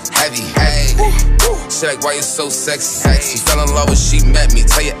on it, heavy. Hey, she like why you so sexy. She fell in love when she met me.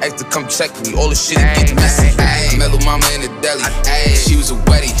 Tell your ex to come check me. All the shit get messy. I met Lil Mama in the deli. She was a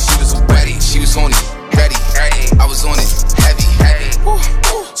wetty. She was horny, ready. I was on it, heavy.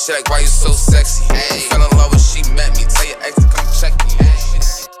 She like why you so sexy. She fell in love when she met me. Tell your ex to come check me.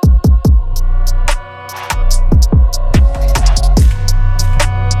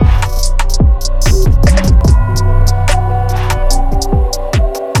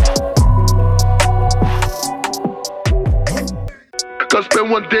 Can't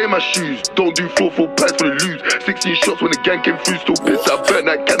spend one day in my shoes. Don't do 4 pints for the lose. 16 shots when the gang came through. Still pissed, I burnt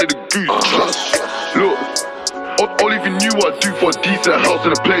that Canada goose. Look, all even knew what I'd do for a decent house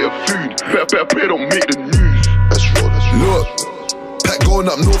and a plate of food. Better pray don't make the news. That's raw. Look, pack going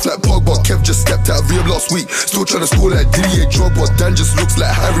up north like Pogba. Kev just stepped out of rehab last week. Still trying to score like Didier Drogba. Dan just looks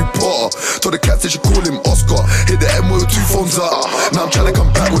like Harry Potter. Told the cats they should call him Oscar. Hit the M with 2 phones up. Now I'm trying to come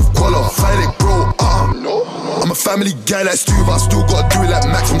back with Qualla. Friday, bro, no. I'm a family guy like Stu, but I still gotta do it like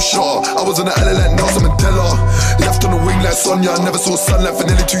Max from Shaw. I was on the island like Nelson Mandela. Left on the wing like Sonia. I never saw sunlight for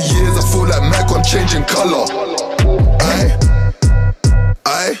nearly 2 years. I feel like Mac, I'm changing colour.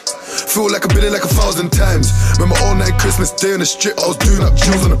 I feel like I've been here like 1,000 times. Remember all night Christmas Day on the strip, I was doing up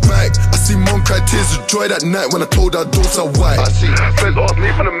jewels on the bike. I see mom cry tears of joy that night when I told her don't sell white. I see friends ask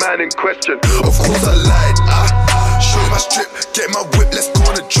me for the man in question. Of course I lied. Show you my strip, get my whip, let's go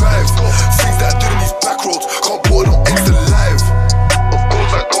on a drive. Things that I do in these back roads, can't put on extra live. Of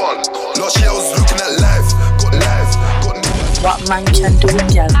course I can't. Last year I was looking at life, got life, got new. What man can do,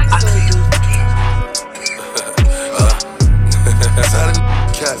 girl, I can do.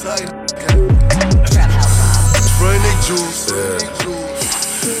 Friday juice.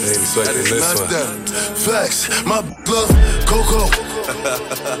 They expecting this one. Flex, my love, Coco.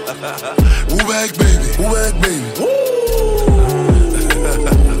 Woo back, baby.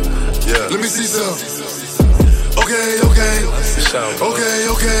 Yeah. Let me see some. Okay,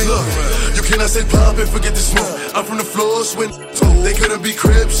 Okay, look, you cannot say pop and forget the smoke. I'm from the floors when they couldn't be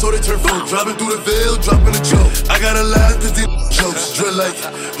cribs, so they turn folk. Driving through the veil, dropping a joke. I gotta laugh cause these jokes drill like,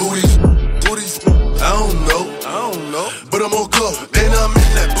 who these, I don't know, but I'm on go. And I'm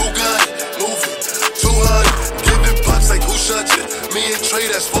in that Bugatti, moving 200, giving pops like who shot you? Me and Trey,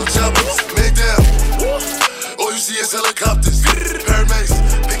 that's 4 choppers, make down. All you see is helicopters, paramedics,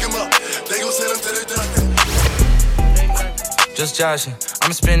 pick him up, they gon' send him to the doctor. Just joshing,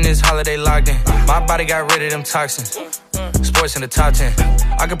 I'ma spend this holiday locked in. My body got rid of them toxins. Sports in the top 10.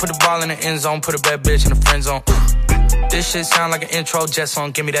 I can put the ball in the end zone, put a bad bitch in the friend zone. This shit sound like an intro jet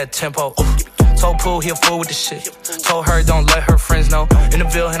song, give me that tempo. Told Pooh he a fool with the shit. Told her don't let her friends know. In the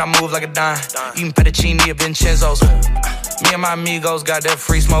Ville and I move like a dime. Eating fettuccine at Vincenzo's. Me and my amigos got that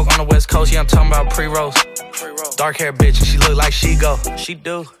free smoke on the West Coast. Yeah, I'm talking about pre-rolls. Dark hair bitch and she look like she go. She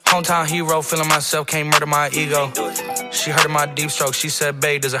do. Hometown hero, feeling myself, can't murder my ego. She heard of my deep stroke. She said,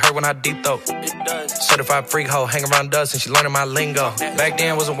 babe, does it hurt when I deep throat? It does. Certified freak hoe, hang around dust and she learning my lingo. Back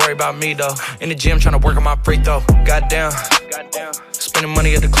then, wasn't worried about me though. In the gym, trying to work on my free throw. Goddamn. Spending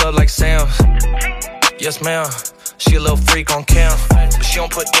money at the club like Sam's. Yes, ma'am. She a little freak on cam, but she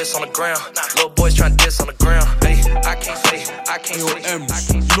don't put this on the ground. Little boys trying to diss on the ground. Hey, I can't say. DJ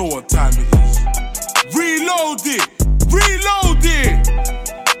Emz, you know what time it is. Reload it.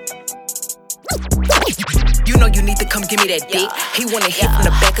 You know you need to come give me that dick. He wanna hit from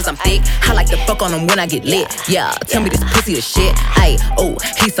the back cause I'm thick. I like to fuck on him when I get lit. Yeah, tell me this pussy is shit. Ayy, oh,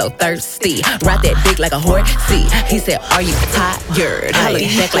 he's so thirsty. Ride that dick like a horse. See, he said, are you tired? Holla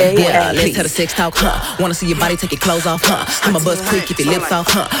back like, yeah, let's have a sex talk, huh? Wanna see your body, take your clothes off, huh? I'ma buzz quick, keep your lips off,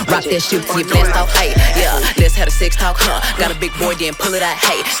 huh? Rock that shit till you blast off, ayy, yeah, let's have a sex talk, huh? Got a big boy, then pull it out,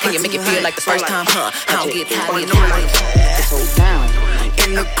 hey. Can you make it feel like the first time, huh? I don't get tired,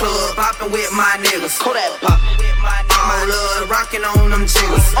 in the club, poppin' with my niggas. All love, rockin' on them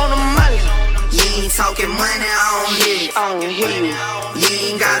jiggers. On the money. You ain't talking money, I don't hear you. You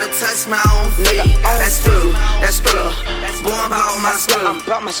ain't gotta touch my own feet. That's true. Boy, I'm about my spiller.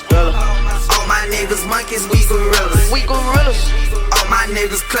 All my niggas monkeys, we gorillas. All my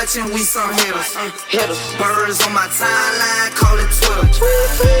niggas clutching, we some hitters. Birds on my timeline, call it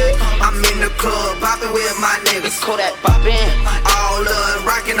Twitter. I'm in the club, poppin' with my niggas. All love,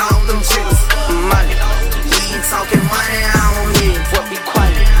 rockin' on them jiggers. Money. You ain't talking money, I don't hear you. What be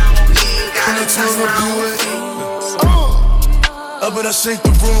quiet? You ain't gotta touch my own feet. I bet I shake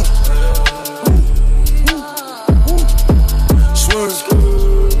the room. Swerve.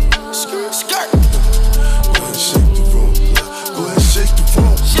 Skirt. Go ahead, shake the room. Go ahead, shake the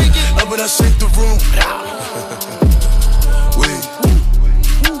room. I bet I shake the room. Wait.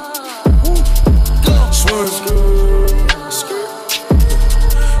 Swerve. Go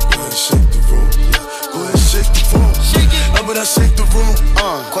ahead, shake the room. Go ahead, shake the room. I bet I shake the room.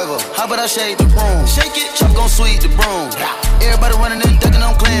 Quavo, how about I shake the room? Shake it, Chuck gon' sweep the broom. Everybody running and ducking,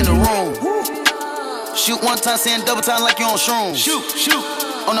 I'm clearing the room. Shoot one time, saying double time like you on shrooms. Shoot.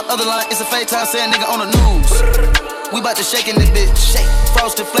 On the other line, it's a fake time, saying nigga on the news. We bout to shake in this bitch. Shake.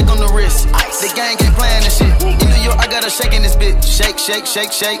 Frosted flake on the wrist. Ice. The gang ain't playing this shit. In New York, I got a shake in this bitch. Shake.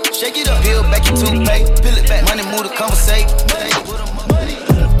 Shake it up. Peel back your toothpaste. Peel it back. Money move to conversate.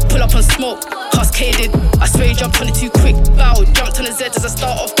 Pull up on smoke, cascaded. I swear you jumped on it too quick. Bow, jumped on the Z as I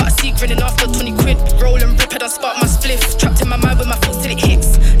start off, but I see grinning after 20 quid. Roll and rip it, I spark my spliff. Trapped in my mind with my foot till it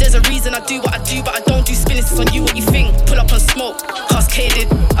hits. There's a reason I do what I do, but I don't do spinning. It's on you what you think. Pull up on smoke, cascaded.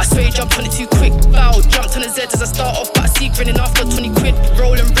 I swear you jumped on it too quick. Bow, jumped on the Z as I start off, but I see grinning after 20 quid.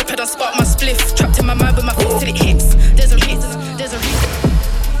 Roll and rip it, I spark my spliff. Trapped in my mind with my foot till it hits. There's a reason.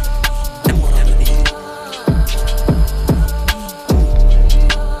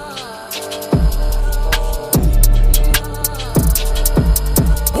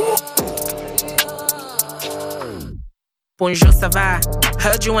 Bonjour, ça va?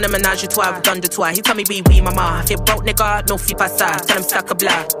 Heard you wanna menage a trois, I've done the toi. He tell me oui, mama. If you broke nigga, no fee pas ça. Tell him suck a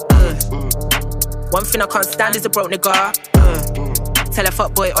blah. One thing I can't stand is a broke nigga. Tell a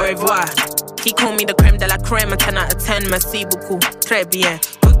fuck boy au revoir. He call me the creme de la creme, a 10 out of 10. Merci beaucoup, très bien.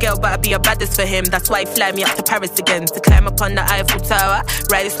 Good girl, but I be a baddest for him. That's why he fly me up to Paris again to climb up on the Eiffel Tower.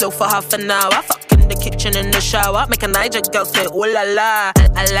 Ride it slow for half an hour. Fuck in the kitchen in the shower. Make a Niger girl say ooh la la.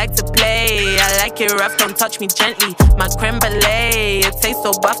 I like to play, I like it rough. Don't touch me gently. My creme brulee, it tastes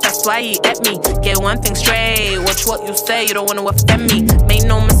so buff. That's why he ate me. Get one thing straight. Watch what you say. You don't wanna offend me. Made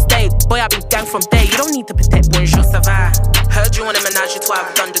no mistake, boy I be gang from there. You don't need to protect. Bonjour, ça va? Heard you wanna menage a trois,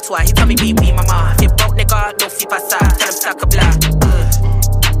 I've done the toi. He tell me oui, mama. If you broke nigga, no fee pas ça. Tell him suck a blah.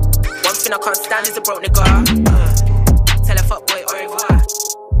 One thing I can't stand is a broke nigga. Tell a fuck boy au revoir.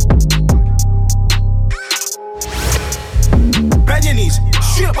 bend your knees,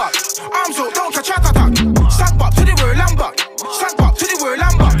 straight back. Arms out, don't catch heart attack. Stand back to the world, land back. Stand back to the world,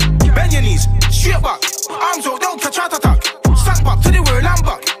 land back. Bend your knees, straight back. Arms out, don't catch heart attack. Stand back to the world, land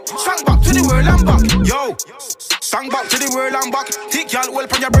back. Stand back to the world, land back. Yo, stand back to the world, land back. Take y'all well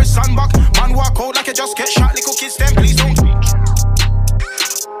from your breast, stand back. Man walk out like you just get shot. Little kids, them please don't.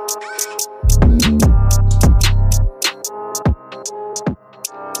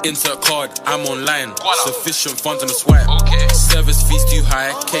 Insert card, I'm online. Sufficient funds on the swipe. Service fees too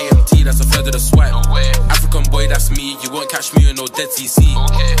high. KMT, that's a third of the swipe. African boy, that's me. You won't catch me in no dead TC.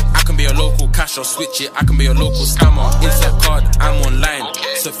 I can be a local cash or switch it. I can be a local scammer. Insert card, I'm online.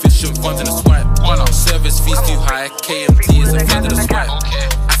 Sufficient funds in the swipe. Service fees too high. KMT is a third of the swipe.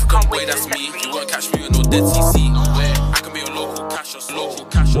 African boy, that's me. You won't catch me in no dead TC. I can be a local cash or local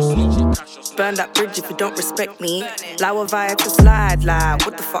cash or switch it. Burn that bridge if you don't respect me. Lower via to slide, like,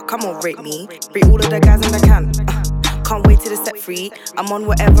 what the fuck, come on, rate me. Bring all of the guys in the can. Can't wait till the set free. I'm on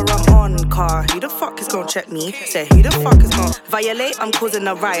whatever I'm on, car. Who the fuck is gonna check me? Say, who the fuck is gonna violate? I'm causing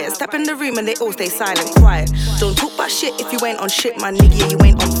a riot. Step in the room and they all stay silent, quiet. Don't talk about shit if you ain't on shit, my nigga, you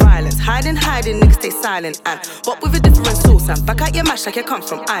ain't on violence. Hiding, niggas stay silent. And but with a different sauce, and back out your mash like you come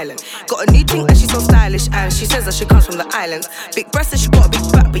from Ireland. Got a new thing and she's so stylish, and she says that she comes from the islands. Big breasts and she got a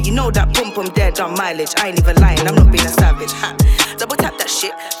big back, but you know that pum pum there done mileage. I ain't even lying, I'm not being a savage. Ha. Double tap that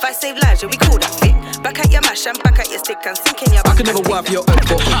shit. If I save lives, yeah, we call that fit. Back at your mash and back at your stick and sink in your back. I can never wipe your up,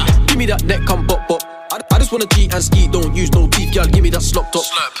 bop. Give me that neck, come bop bop. I just wanna cheat and ski, don't use no teeth, girl, give me that slop top.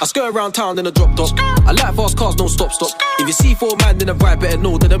 I skirt around town in a drop top. I like fast cars, no stop. If you see 4 man in a ride, better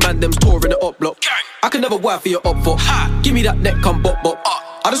know that the man them's touring the up block. I can never wipe for your up for. Give me that neck, come bop bop.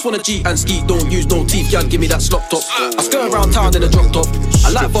 I just wanna cheat and ski, don't use no teeth, girl, give me that slop top. I skirt around town in a drop top. I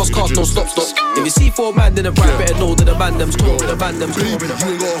like fast cars, no stop. If you see 4 man in a ride, better know that the man them's touring the man them's touring. Baby,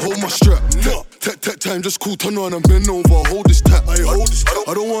 you ain't gotta hold my strap. Tech time, just cool, turn on and bend over, hold this tap.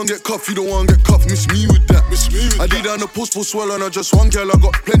 I don't wanna get cuffed, you don't wanna get cuffed, miss me with that. I did on the post for swell and I just one girl, I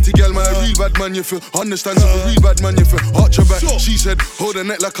got plenty girl, man, a real bad man, you feel. Understand, so a real bad man, you feel. Arch her back, she said, hold her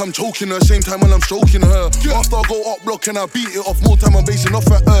neck like I'm choking her, same time when I'm stroking her. After I go up block and I beat it off, more time I'm basing off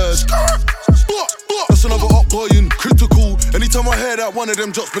at hers. That's another up going critical. Anytime I hear that, one of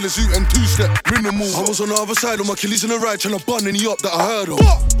them drops Billy Zoo and 2-step minimal. I was on the other side of my Achilles in the right, trying to bun any up that I heard of.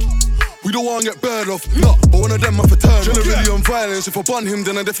 We don't wanna get burned off, nah, but one of them I for turn. Generally on violence, if I bun him,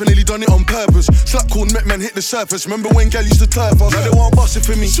 then I definitely done it on purpose. Slap called met man hit the surface. Remember when gal used to turf us? Now they want bust it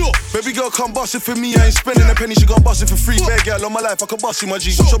for me. Baby girl can't bust it for me. I ain't spending a penny, she gon' bust it for free. Bare girl on my life, I can bust it, my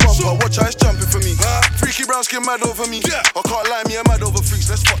G. Watch your bumper, watch how it's jumping for me. Freaky brown skin mad over me. I can't lie, me I'm mad over freaks.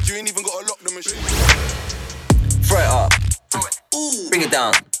 Let's fuck, you ain't even gotta lock the machine. Throw it up, bring it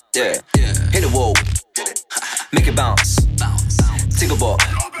down, yeah. Hit the wall, make it bounce. Take a bot,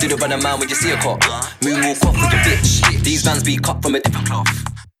 do the running man when you see a cop. Moonwalk off with your bitch. These vans be cut from a different cloth.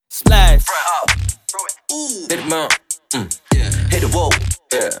 Splash, throw it up, hit it mount, hit the wall,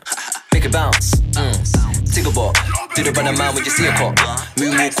 yeah. Make it bounce, take a bot, do the running man when you see a cop.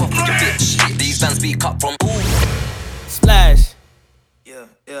 Moonwalk off with your bitch. These vans be cut from. Splash.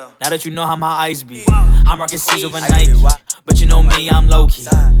 Now that you know how my eyes be, I'm rockin' C's over Nike, but you know me, I'm low-key.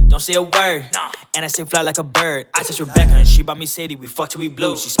 Don't say a word, and I say fly like a bird. I touch Rebecca and she bought me Sadie, we fucked till we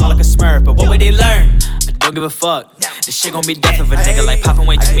blue. She smell like a Smurf, but what would they learn? I don't give a fuck. This shit gon' be death of a nigga like poppin'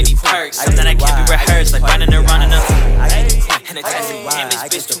 way too many perks. Something that can't be rehearsed, like running and running up. And it's damn, this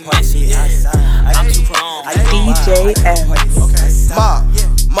bitch too messy. I'm too wrong. DJ Emz.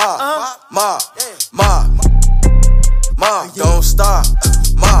 Ma, don't stop.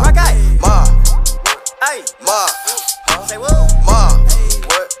 Ma,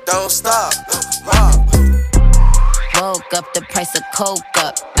 don't stop. Woke up, the price of coke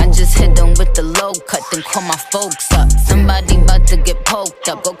up. I just hit them with the low cut, then call my folks up. Somebody about to get poked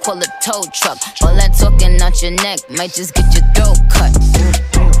up, go call a tow truck. All that talking out your neck might just get your throat cut.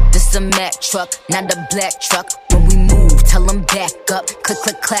 This a Mack truck, not a black truck. When we move, tell them back up. Click,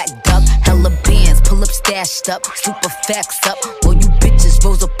 click, clack, dub. Hella bands, pull up stashed up. Super facts up. All you bitches,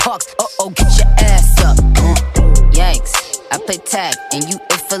 Rosa Parks. Uh-oh, get your ass up. Yikes, I play tag and you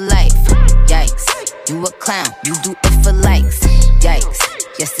it for life. Yikes, you a clown, you do it for likes. Yikes,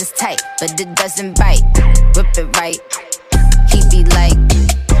 yes it's tight, but it doesn't bite. Rip it right, he be like,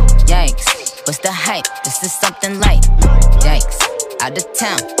 yikes, what's the hype? This is something light. Yikes, out of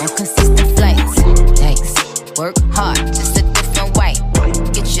town on consistent flights. Yikes, work hard, just a different way.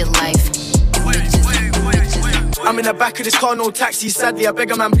 Get your life. I'm in the back of this car, no taxi. Sadly, I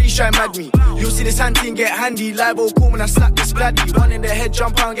beg a man, please try and mad me. You'll see this hand thing get handy. Live or cool when I slap this baddie. One in the head,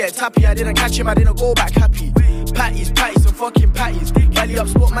 jump out and get tappy. I didn't catch him, I didn't go back happy. patties and fucking patties. Galley up,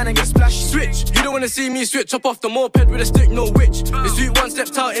 sport man and get splashed. Switch, you don't wanna see me switch. Chop off the moped with a stick, no witch. The sweet one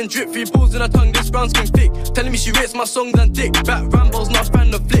stepped out and drip. 3 balls in her tongue, this brown skin thick. Telling me she rates my songs and dick. Back Rambo's not a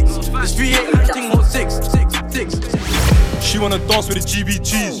fan of flicks. This 3-8 acting more 6. She wanna dance with the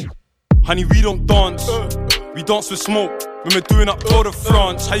GBGs. Honey, we don't dance. We dance with smoke. When we're doing up all the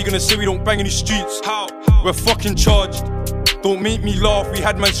France. How you gonna say we don't bang in the streets? How? We're fucking charged. Don't make me laugh. We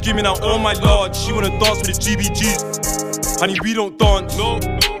had man screaming out, oh my lord. She wanna dance with the GBGs. Honey, we don't dance.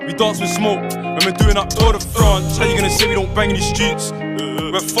 We dance with smoke. When we're doing up all the France. How you gonna say we don't bang in the streets?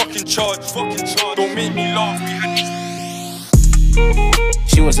 We're fucking charged. Don't make me laugh. We had.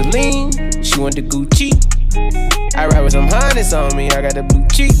 She wants a lean. She want the Gucci. I ride with some harness on me, I got the blue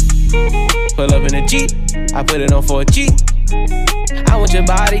cheek. Pull up in a Jeep, I put it on for a G. I want your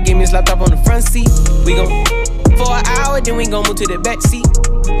body, give me a slap top on the front seat. We gon' for an hour, then we gon' move to the back seat.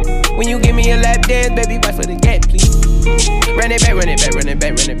 When you give me a lap dance, baby, bite for the gap, please. Run it back, run it back, run it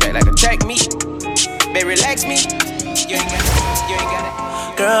back, run it back like a track meet. Baby, relax me. You ain't got it, you ain't got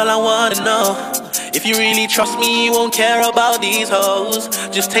it. Girl, I wanna know if you really trust me, you won't care about these hoes.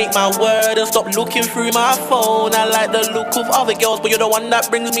 Just take my word and stop looking through my phone. I like the look of other girls, but you're the one that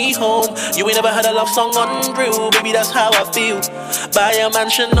brings me home. You ain't never heard a love song on real, baby, that's how I feel. Buy a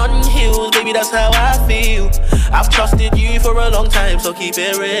mansion on hills, baby, that's how I feel. I've trusted you for a long time, so keep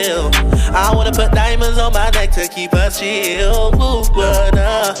it real. I wanna put diamonds on my neck to keep us chill. Ooh,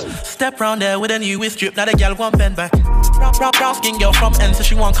 step round there with a newest drip, now the gal won't bend back. Brown skin girl from N, so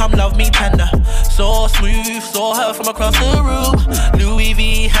she won't come love me tender. So smooth, saw her from across the room. Louis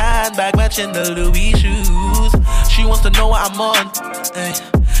V handbag matching the Louis shoes. She wants to know what I'm on. Ay.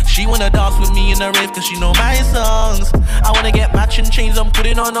 She wanna dance with me in the rave cause she know my songs. I wanna get matching chains and put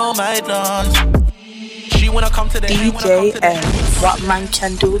it on all my dance. She wanna come to the DJ Emz. What man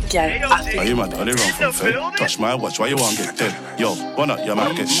can do, girl? Are you mad? Are they wrong from Fed? Touch my watch, why you wanna get dead? Yo, burn up, you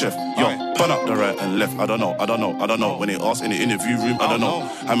might get chef. Yo, burn up the right and left. I don't know. When they ask in the interview room, I don't know.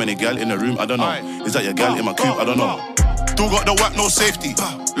 How many gal in the room, I don't know. Is that your gal in my coupe? I don't know. Still got the whack, no safety.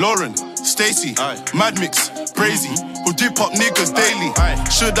 Lauren, Stacy, Mad Mix, Brazy, who dip up niggas daily.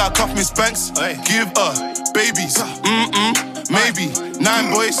 Should I cuff Miss Banks? Give her babies. Maybe 9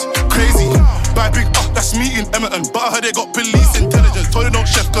 boys, crazy. Buy big that's me in Emerton. But I heard they got police intelligence. Told they don't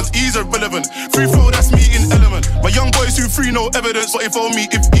chef cause he's irrelevant. Free throw, that's me in Element. My young boys who free, no evidence. But if on me,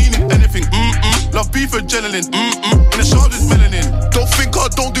 if he need anything, love beef adrenaline, and the shoulders melanin. Don't think I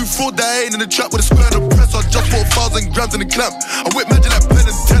don't do fraud, that I ain't in the trap with a square and a press. I just bought 1,000 grams in the clamp. I whip magic like Penn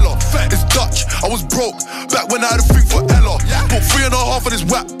and Teller. It's Dutch, I was broke, back when I had a thing for Ella. Bought 3.5 of this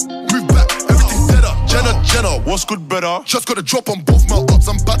whack, move back, everything deader. Jenna, what's good, better? Just got a drop on both my ups,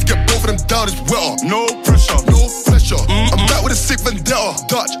 I'm about to get both of them down, it's wetter. No pressure. I'm back with a sick vendetta.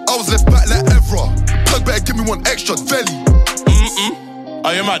 Dutch, I was left back like Evra. Plug better give me one extra, Velly.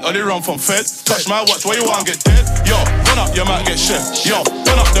 Are you mad? Are they run from Fed? Touch my watch, why you wanna get dead? Yo, run up, you might get chef. Yo,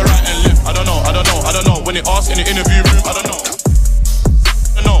 run up the right and left. I don't know. When they ask in the interview room, I don't know.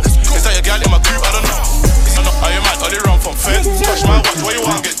 Is that your gal in my coupe? I don't know. Are you mad? Are they run from Fed? Touch my watch, why you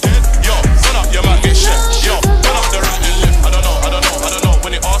wanna get dead? Yo, run up, you might get chef. Yo, run up the right and left. I don't know.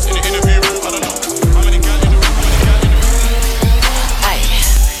 When they ask in the interview room, I don't know. How many gal in the room? Aye,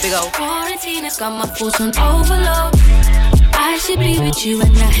 big ol' quarantine has got my fools on overload. I should be with you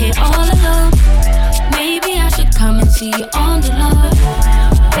and not here all alone. Maybe I should come and see you on the low.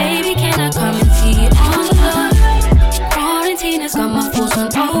 Baby, can I come and see you on the low? Quarantine has got my fools on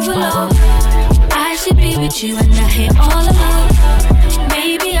overload. I should be with you and not here all alone.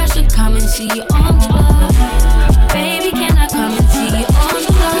 Maybe I should come and see you on the low. Baby, can I come and see you on the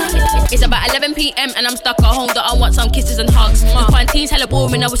low? It's about 11 p.m. and I'm stuck at home, that I want some kisses and hugs. The quarantine's hella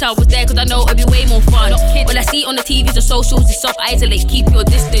boring, I wish I was there cause I know it'd be way more fun. All I see on the TVs and socials is self-isolate, keep your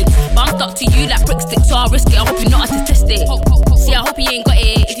distance. But I'm stuck to you like brick sticks, so I'll risk it, I hope you're not a statistic. See, I hope you ain't got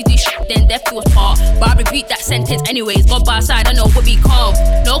it, if you do shit then death do us part. But I repeat that sentence anyways, gone by side, I know we'll be calm.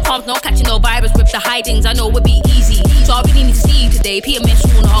 No calms, no catching no virus with the hidings, I know we'll be easy. So I really need to see you today, Peter Miss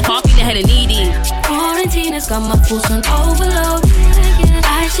Sooner, I can't feel the hella needy. Quarantine has got my fools on overload.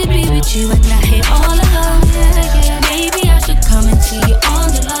 I should be with you and not here all alone. Maybe I should come and see you on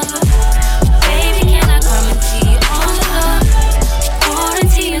the low. Baby, can I come and see you on the low?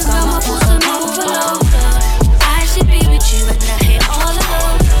 Quarantine has got my fools on overload. I should be with you and not here all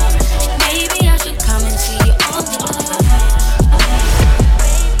alone. Maybe I should come and see you on the low.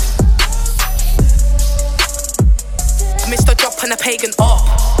 I missed a drop on a pagan up.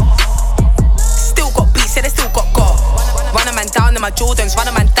 Still got beats, yeah, they still got God. Run a man down in my Jordans, run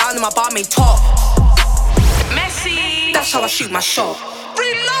a man down in my barmaid top. Messi, that's how I shoot my shot.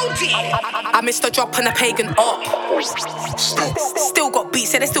 Reload. I missed a drop on a pagan up. Still got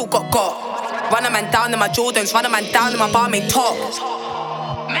beats, yeah, they still got. Run a man down in my Jordans, run a man down in my barmaid top.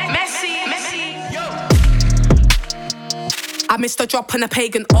 Messi. I missed a drop on a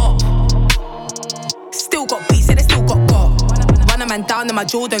pagan up. Still got beats, yeah, they still got. Run a man down in my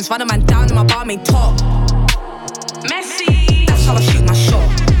Jordans, run a man down in my barmaid top. Messi, that's how I shoot my shot.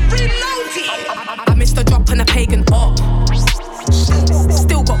 I missed a drop on a pagan up.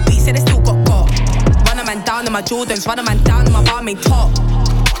 Still got beats, yeah, they still got. Run a man down in my Jordans, run a man down in my barmaid top.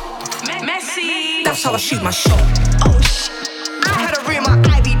 Messi, that's how I shoot my shot. Oh shit, I had a room, my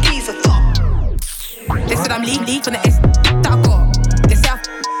IVD's a top. They said I'm leave from the S that I got. They said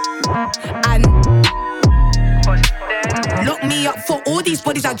and look me up for all these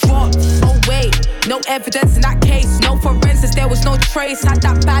bodies I dropped. Oh wait, no evidence in that case. No forensics, there was no trace. Had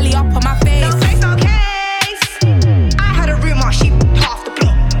that belly up on my face. No case. I had a rumor, she half the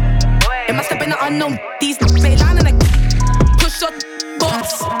block. It must have been an unknown. These they line and I push up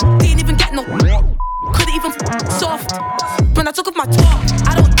box. Didn't even get no. Couldn't even soft. When I took off my top,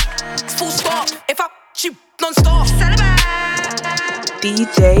 I don't full stop. If I shoot non-stop.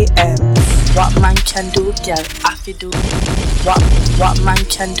 DJ Emz. What man can do, girl, I fi do. What man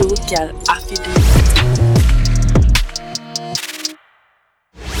can do, girl, I fi do.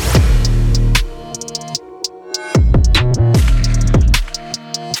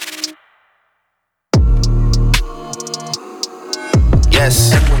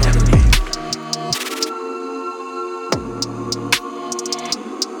 Yes.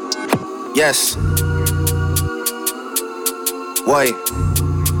 Yes. Why?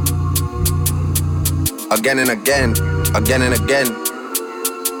 Again and again, again and again.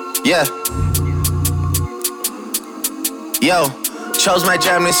 Yeah. Yo, chose my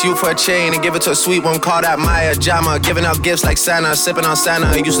jam this you for a chain and give it to a sweet one, call that Maya Jama. Giving out gifts like Santa, sipping on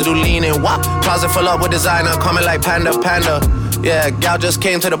Santa. Used to do lean and wop, closet full up with designer, coming like Panda. Yeah, gal just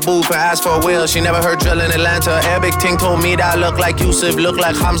came to the booth and asked for a wheel. She never heard drill in Atlanta. Arabic ting told me that I look like Yusuf, look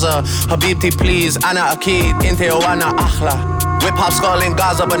like Hamza. Habibti please, Ana Akid, Inte Oana Akhla. Whip hop skull in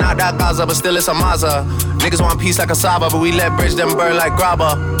Gaza, but not that Gaza, but still it's a Maza. Niggas want peace like a Saba, but we let bridge them burn like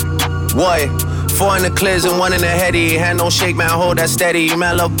grabber. What? 4 in the clears and 1 in the heady. Hand don't shake, man, hold that steady. You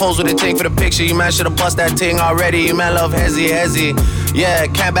man love pose with a ting for the picture. You man should've bust that ting already. You man love hezzy. Yeah,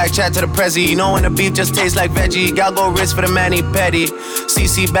 can't back chat to the prezi. You know when the beef just tastes like veggie. Y'all go risk for the mani petty.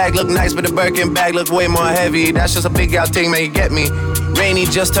 CC bag look nice, but the Birkin bag look way more heavy. That's just a big gal thing, man, you get me. Rainy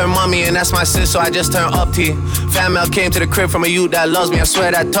just turned mommy, and that's my sis, so I just turned up T. Fan mail came to the crib from a youth that loves me, I swear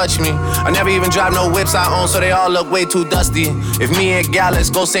that touched me. I never even drive no whips I own, so they all look way too dusty. If me and gal, let's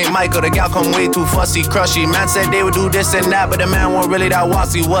go St. Michael, the gal come way too fussy, crushy. Man said they would do this and that, but the man wasn't really that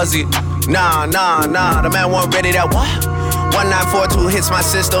wassy, was he? Nah, the man wasn't ready that what? 1942 hits my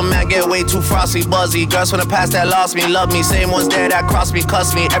system, man, get way too frosty, buzzy. Girls from the past that lost me, love me. Same ones there that crossed me,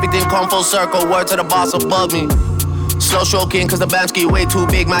 cuss me. Everything come full circle, word to the boss above me. Slow stroking, cause the Bamski way too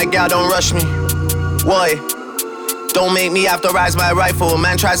big, my gal don't rush me. What? Don't make me have to rise my rifle.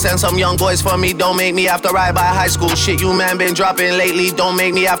 Man, try send some young boys for me. Don't make me have to ride by high school. Shit, you man been dropping lately. Don't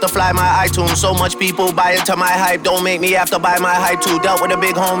make me have to fly my iTunes. So much people buy into my hype. Don't make me have to buy my hype too. Dealt with a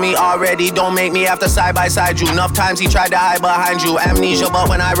big homie already. Don't make me have to side by side you. Enough times he tried to hide behind you. Amnesia, but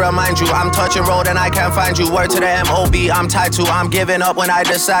when I remind you, I'm touching road and I can't find you. Word to the M.O.B. I'm tied to. I'm giving up when I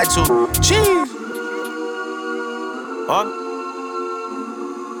decide to. Jeez. Huh?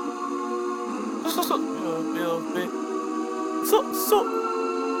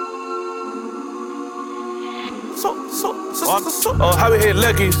 Oh, how we hit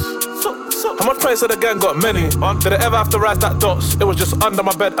leggies? How much price of the gang got many? Did I ever have to rise that dots? It was just under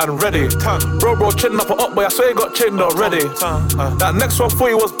my bed and ready. Bro, chin up or up, boy, I swear he got chained already. That next one for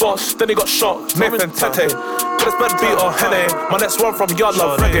you was boss, then he got shot. Nathan Tete, put his bed beat or Henny. My next one from Yard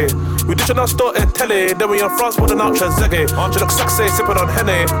Love Reggae. We dishing our store in Telly, then we in France with an ultra Zeggy. She look sexy, sipping on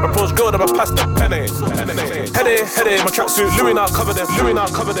Henny. My pros good, I'm a pasta penny. Henny, my tracksuit, Louis now cover this.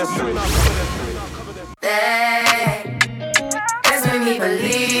 Hey, let's make me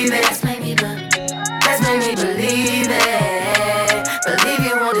believe it. Let's make me believe it. Believe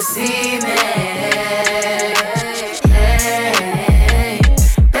you won't deceive me. Hey,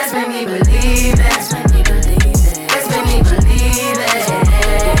 let's make me believe it. Let's make me believe it.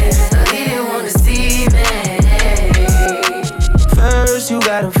 Believe you won't deceive me. First you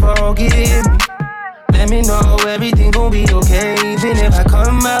gotta forgive me. Let me know everything gon' be okay. Even if I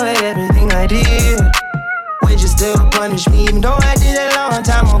come out with everything I did, would you still punish me even though I did it a long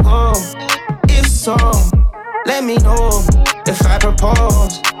time ago? If so, let me know. If I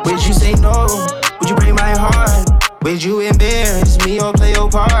propose, would you say no? Would you break my heart? Would you embarrass me or play your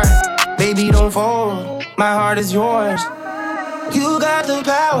part? Baby, don't fold, my heart is yours. You got the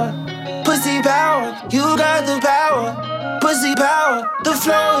power, pussy power. You got the power, pussy power. The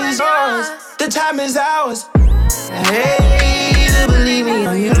flow is yours, the time is ours. Hey, you believe me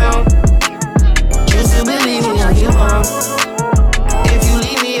or you don't. Choose to believe me or you won't. If you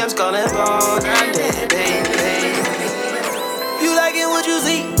leave me, I'm gonna fall. I'm dead, baby. You liking what you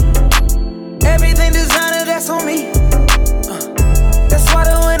see? Everything designer, that's on me. That's why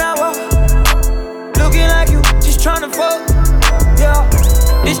when I walk, looking like you, just tryna fuck. Yeah,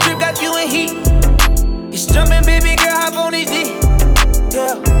 this trip got you in heat. It's jumping, baby girl, hop on this D.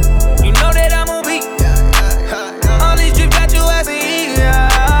 Yeah, you know that I'm on beat. All these trips got you as a heat.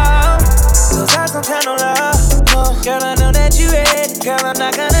 Yeah, so that's some kind of love. Girl, I know that you ready. Girl, I'm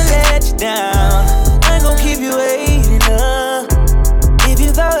not gonna let you down. I ain't gon' keep you waiting up. If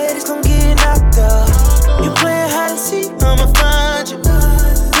you thought it's gon' get knocked up, you playing hide and seek, I'ma find you.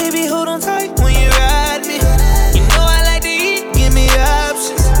 Baby, hold on tight when you ride me. You know I like to eat, give me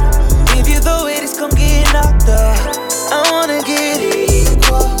options. If you throw it, it's gon' get knocked up. I wanna get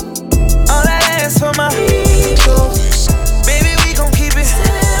equal. All I ask for my ego. Baby, we gon' keep it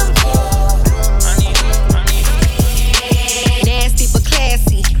simple. Nasty but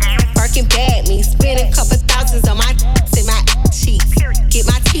classy, working badly. Spend a couple thousands on my in my cheeks. Get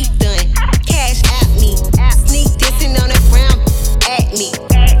my teeth done, cash at me. Sneak dissing on the ground at me.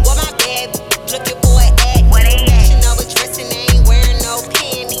 What my bad, looking for an act. Fashion over dressing, they ain't wearing no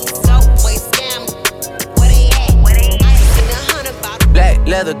panties. So, boy, scam, where they at? I seen 100 bottles. Black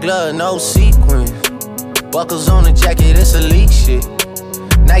leather glove, no sequin. Buckles on the jacket, it's elite shit.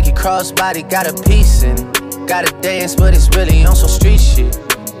 Nike crossbody got a piece in it. Gotta dance, but it's really on some street shit.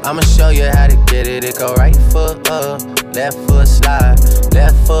 I'ma show you how to get it. It go right foot up, left foot slide.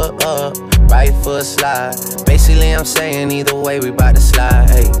 Left foot up, right foot slide. Basically, I'm saying either way, we bout to slide.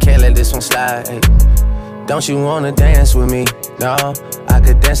 Hey, can't let this one slide. Hey, don't you wanna dance with me? No, I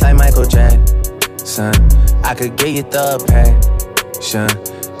could dance like Michael Jackson. I could get you the passion.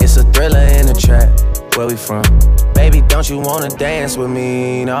 It's a thriller in the trap. Where we from? Baby, don't you wanna dance with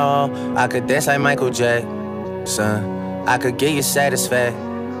me? No, I could dance like Michael Jackson. I could get you satisfaction.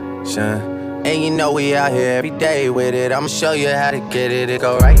 And you know we out here every day with it. I'ma show you how to get it. It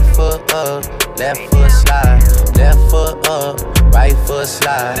go right foot up, left foot slide. Left foot up, right foot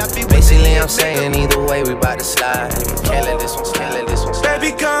slide. Basically I'm saying either way we bout to slide. Can't let this one slide.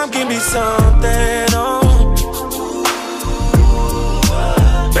 Baby, come give me something, oh.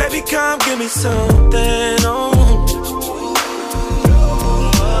 Baby, come give me something, oh.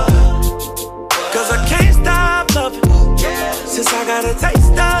 Cause I can't stop loving since I got a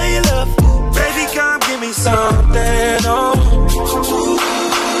taste of your love. Baby, come give me something, oh.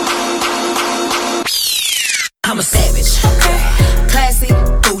 I'm a savage, classy,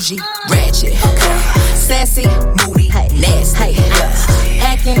 bougie, ratchet, sassy, moody, nasty,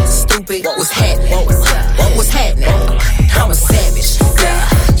 acting stupid. What was happening? What was happening? I'm a savage,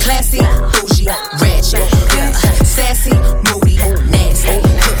 classy, bougie, ratchet, sassy, moody, nasty,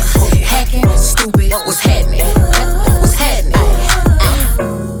 hacking, stupid. What was happening? What's happening?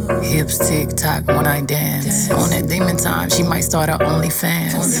 Hips tick-tock when I dance. On that demon time, she might start her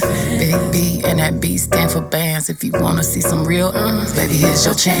OnlyFans. Big B and that B stand for bands. If you wanna see some real baby, here's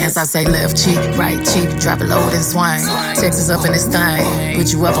your chance. I say left cheek, right cheek, drop it low and swing. Texas up in this thing,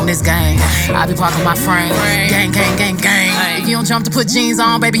 put you up on this gang. I be parking my frame, gang, gang, gang, gang. If you don't jump to put jeans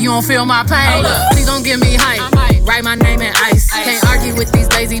on, baby, you don't feel my pain. Please don't give me hype, write my name in ice. Can't argue with these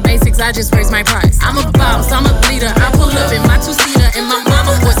lazy basics, I just raise my price. I'm a boss, I'm a leader, I pull up in my two-seater, and my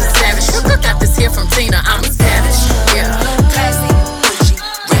mama was a savage. Got this here from Tina, I'm a savage, yeah. Classy, bougie,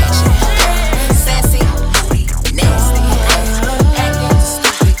 ratchet, sassy, moody, nasty, acting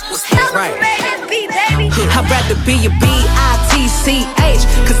stupid. What's happening? I'd rather be a B-I-T-C-H,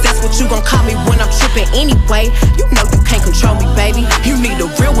 cause that's what you gon' call me when I'm trippin' anyway. You know you can't control me, baby. You need a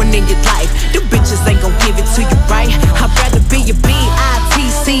real one in your life. The bitches ain't gon' give it to you right. I'd rather be a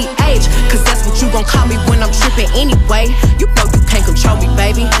B-I-T-C-H, cause that's what you gon' call me when I'm trippin' anyway. You know you can't control me,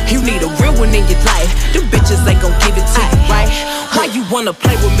 baby. You need a real one in your life. The bitches ain't gon' give it to you right. Why you wanna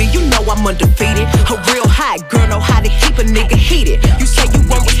play with me? You know I'm undefeated. A real hot girl know how to keep a nigga heated. You say you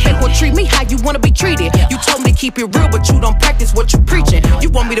won't respect or treat me how you wanna be treated. You told me to keep it real, but you don't practice what you preaching. You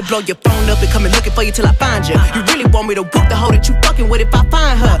want me to blow your phone up and come and looking for you till I find you. You really want me to whoop the hoe that you fucking with if I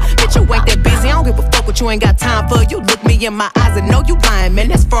find her. Bitch, you ain't that busy, I don't give a fuck what you ain't got time for. You look me in my eyes and know you lying, man,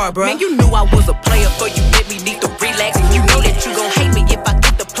 that's far, bro. Man, you knew I was a player, so you made me need to relax. You know that you gon' hate me if I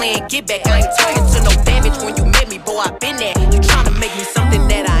get the plan, get back. I ain't turning to no damage when you met me, boy, I been there. You tryna make me something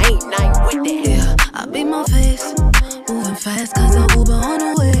that I ain't with that. Yeah, I beat my face, fast cause the Uber on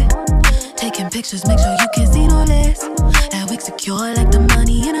the way. Taking pictures, make sure you can't see no less. That wig secure like the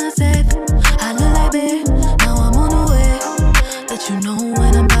money in a safe. I look like babe, now I'm on the way. Let you know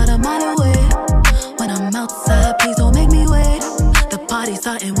when I'm out of my way. When I'm outside, please don't make me wait. The party's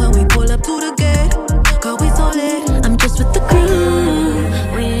starting when we pull up to the gate. Girl, we so late. I'm just with the crew.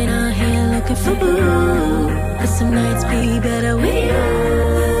 We ain't out here looking for boo. But some nights be better with you.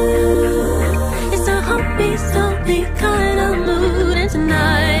 It's a happy, salty kind of mood. And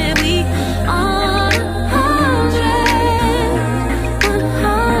tonight we on 100.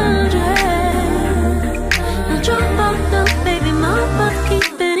 Now drop off the baby mama,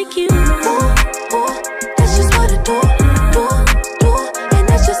 keep it cute. Ooh, ooh, that's just what I do. And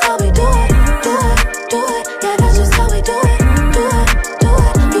that's just how we do it. Yeah, that's just how we do it.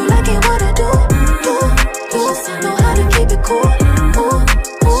 You like it what I do. Know how to keep it cool.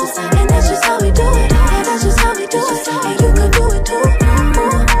 And that's just how we do it. Yeah, that's just how we do it. And you can do it too.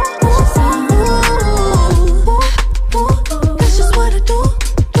 That's just what I do.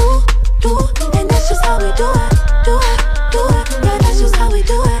 And that's just how we do it. Yeah, that's just how we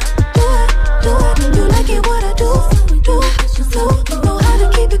do it. You like it what I do. Know how to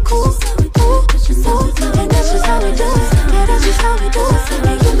keep it cool. And that's just how we do it. Yeah, that's just how we do it.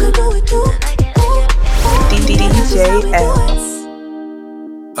 And you can do it too. DJ Emz.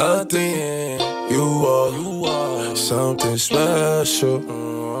 I think you are something special.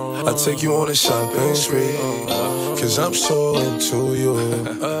 I take you on a shopping spree, cause I'm so into you.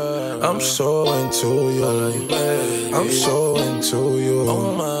 I'm so into you. I'm so into you.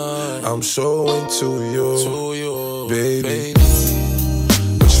 I'm so into you, baby.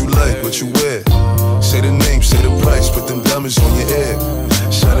 What you like, what you wear? Say the name, say the price, put them diamonds on your head.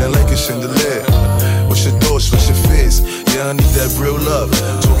 Shining like a chandelier. What's your thoughts, what's your fears? Yeah, I need that real love.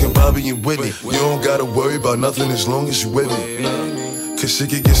 Talking Bobby and Whitney. You don't gotta worry about nothing as long as you with me. Cause shit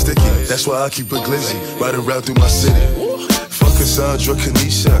can get sticky, that's why I keep a glizzy. Riding around through my city. Fuck Cassandra,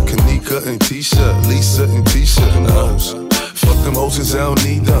 Kanisha, Kanika and Tisha, Lisa and Tisha. Fuck them hoes, I don't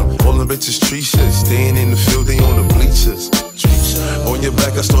need them. All them bitches tree shit. Staying in the field, they on the bleachers. On your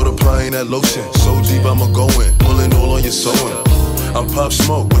back, I start applying that lotion. So deep, I'ma go in, pulling all on your sewing. I'm Pop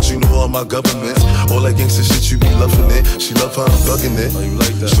Smoke, but you know all my governments. All that gangsta shit, you be loving it. She love how I'm thugging it.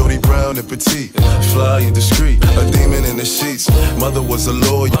 Shorty brown and petite, fly and discreet. A demon in the sheets. Mother was a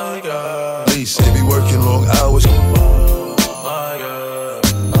lawyer. Least they be working long hours.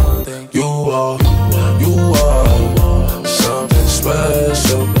 You are something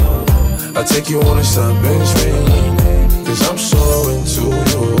special. I take you on a shopping spree, cause I'm so into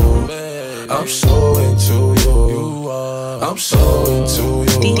you. I'm so into you. I'm so into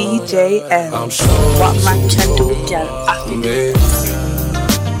you. DJ Emz. What man can do, girl, I can do.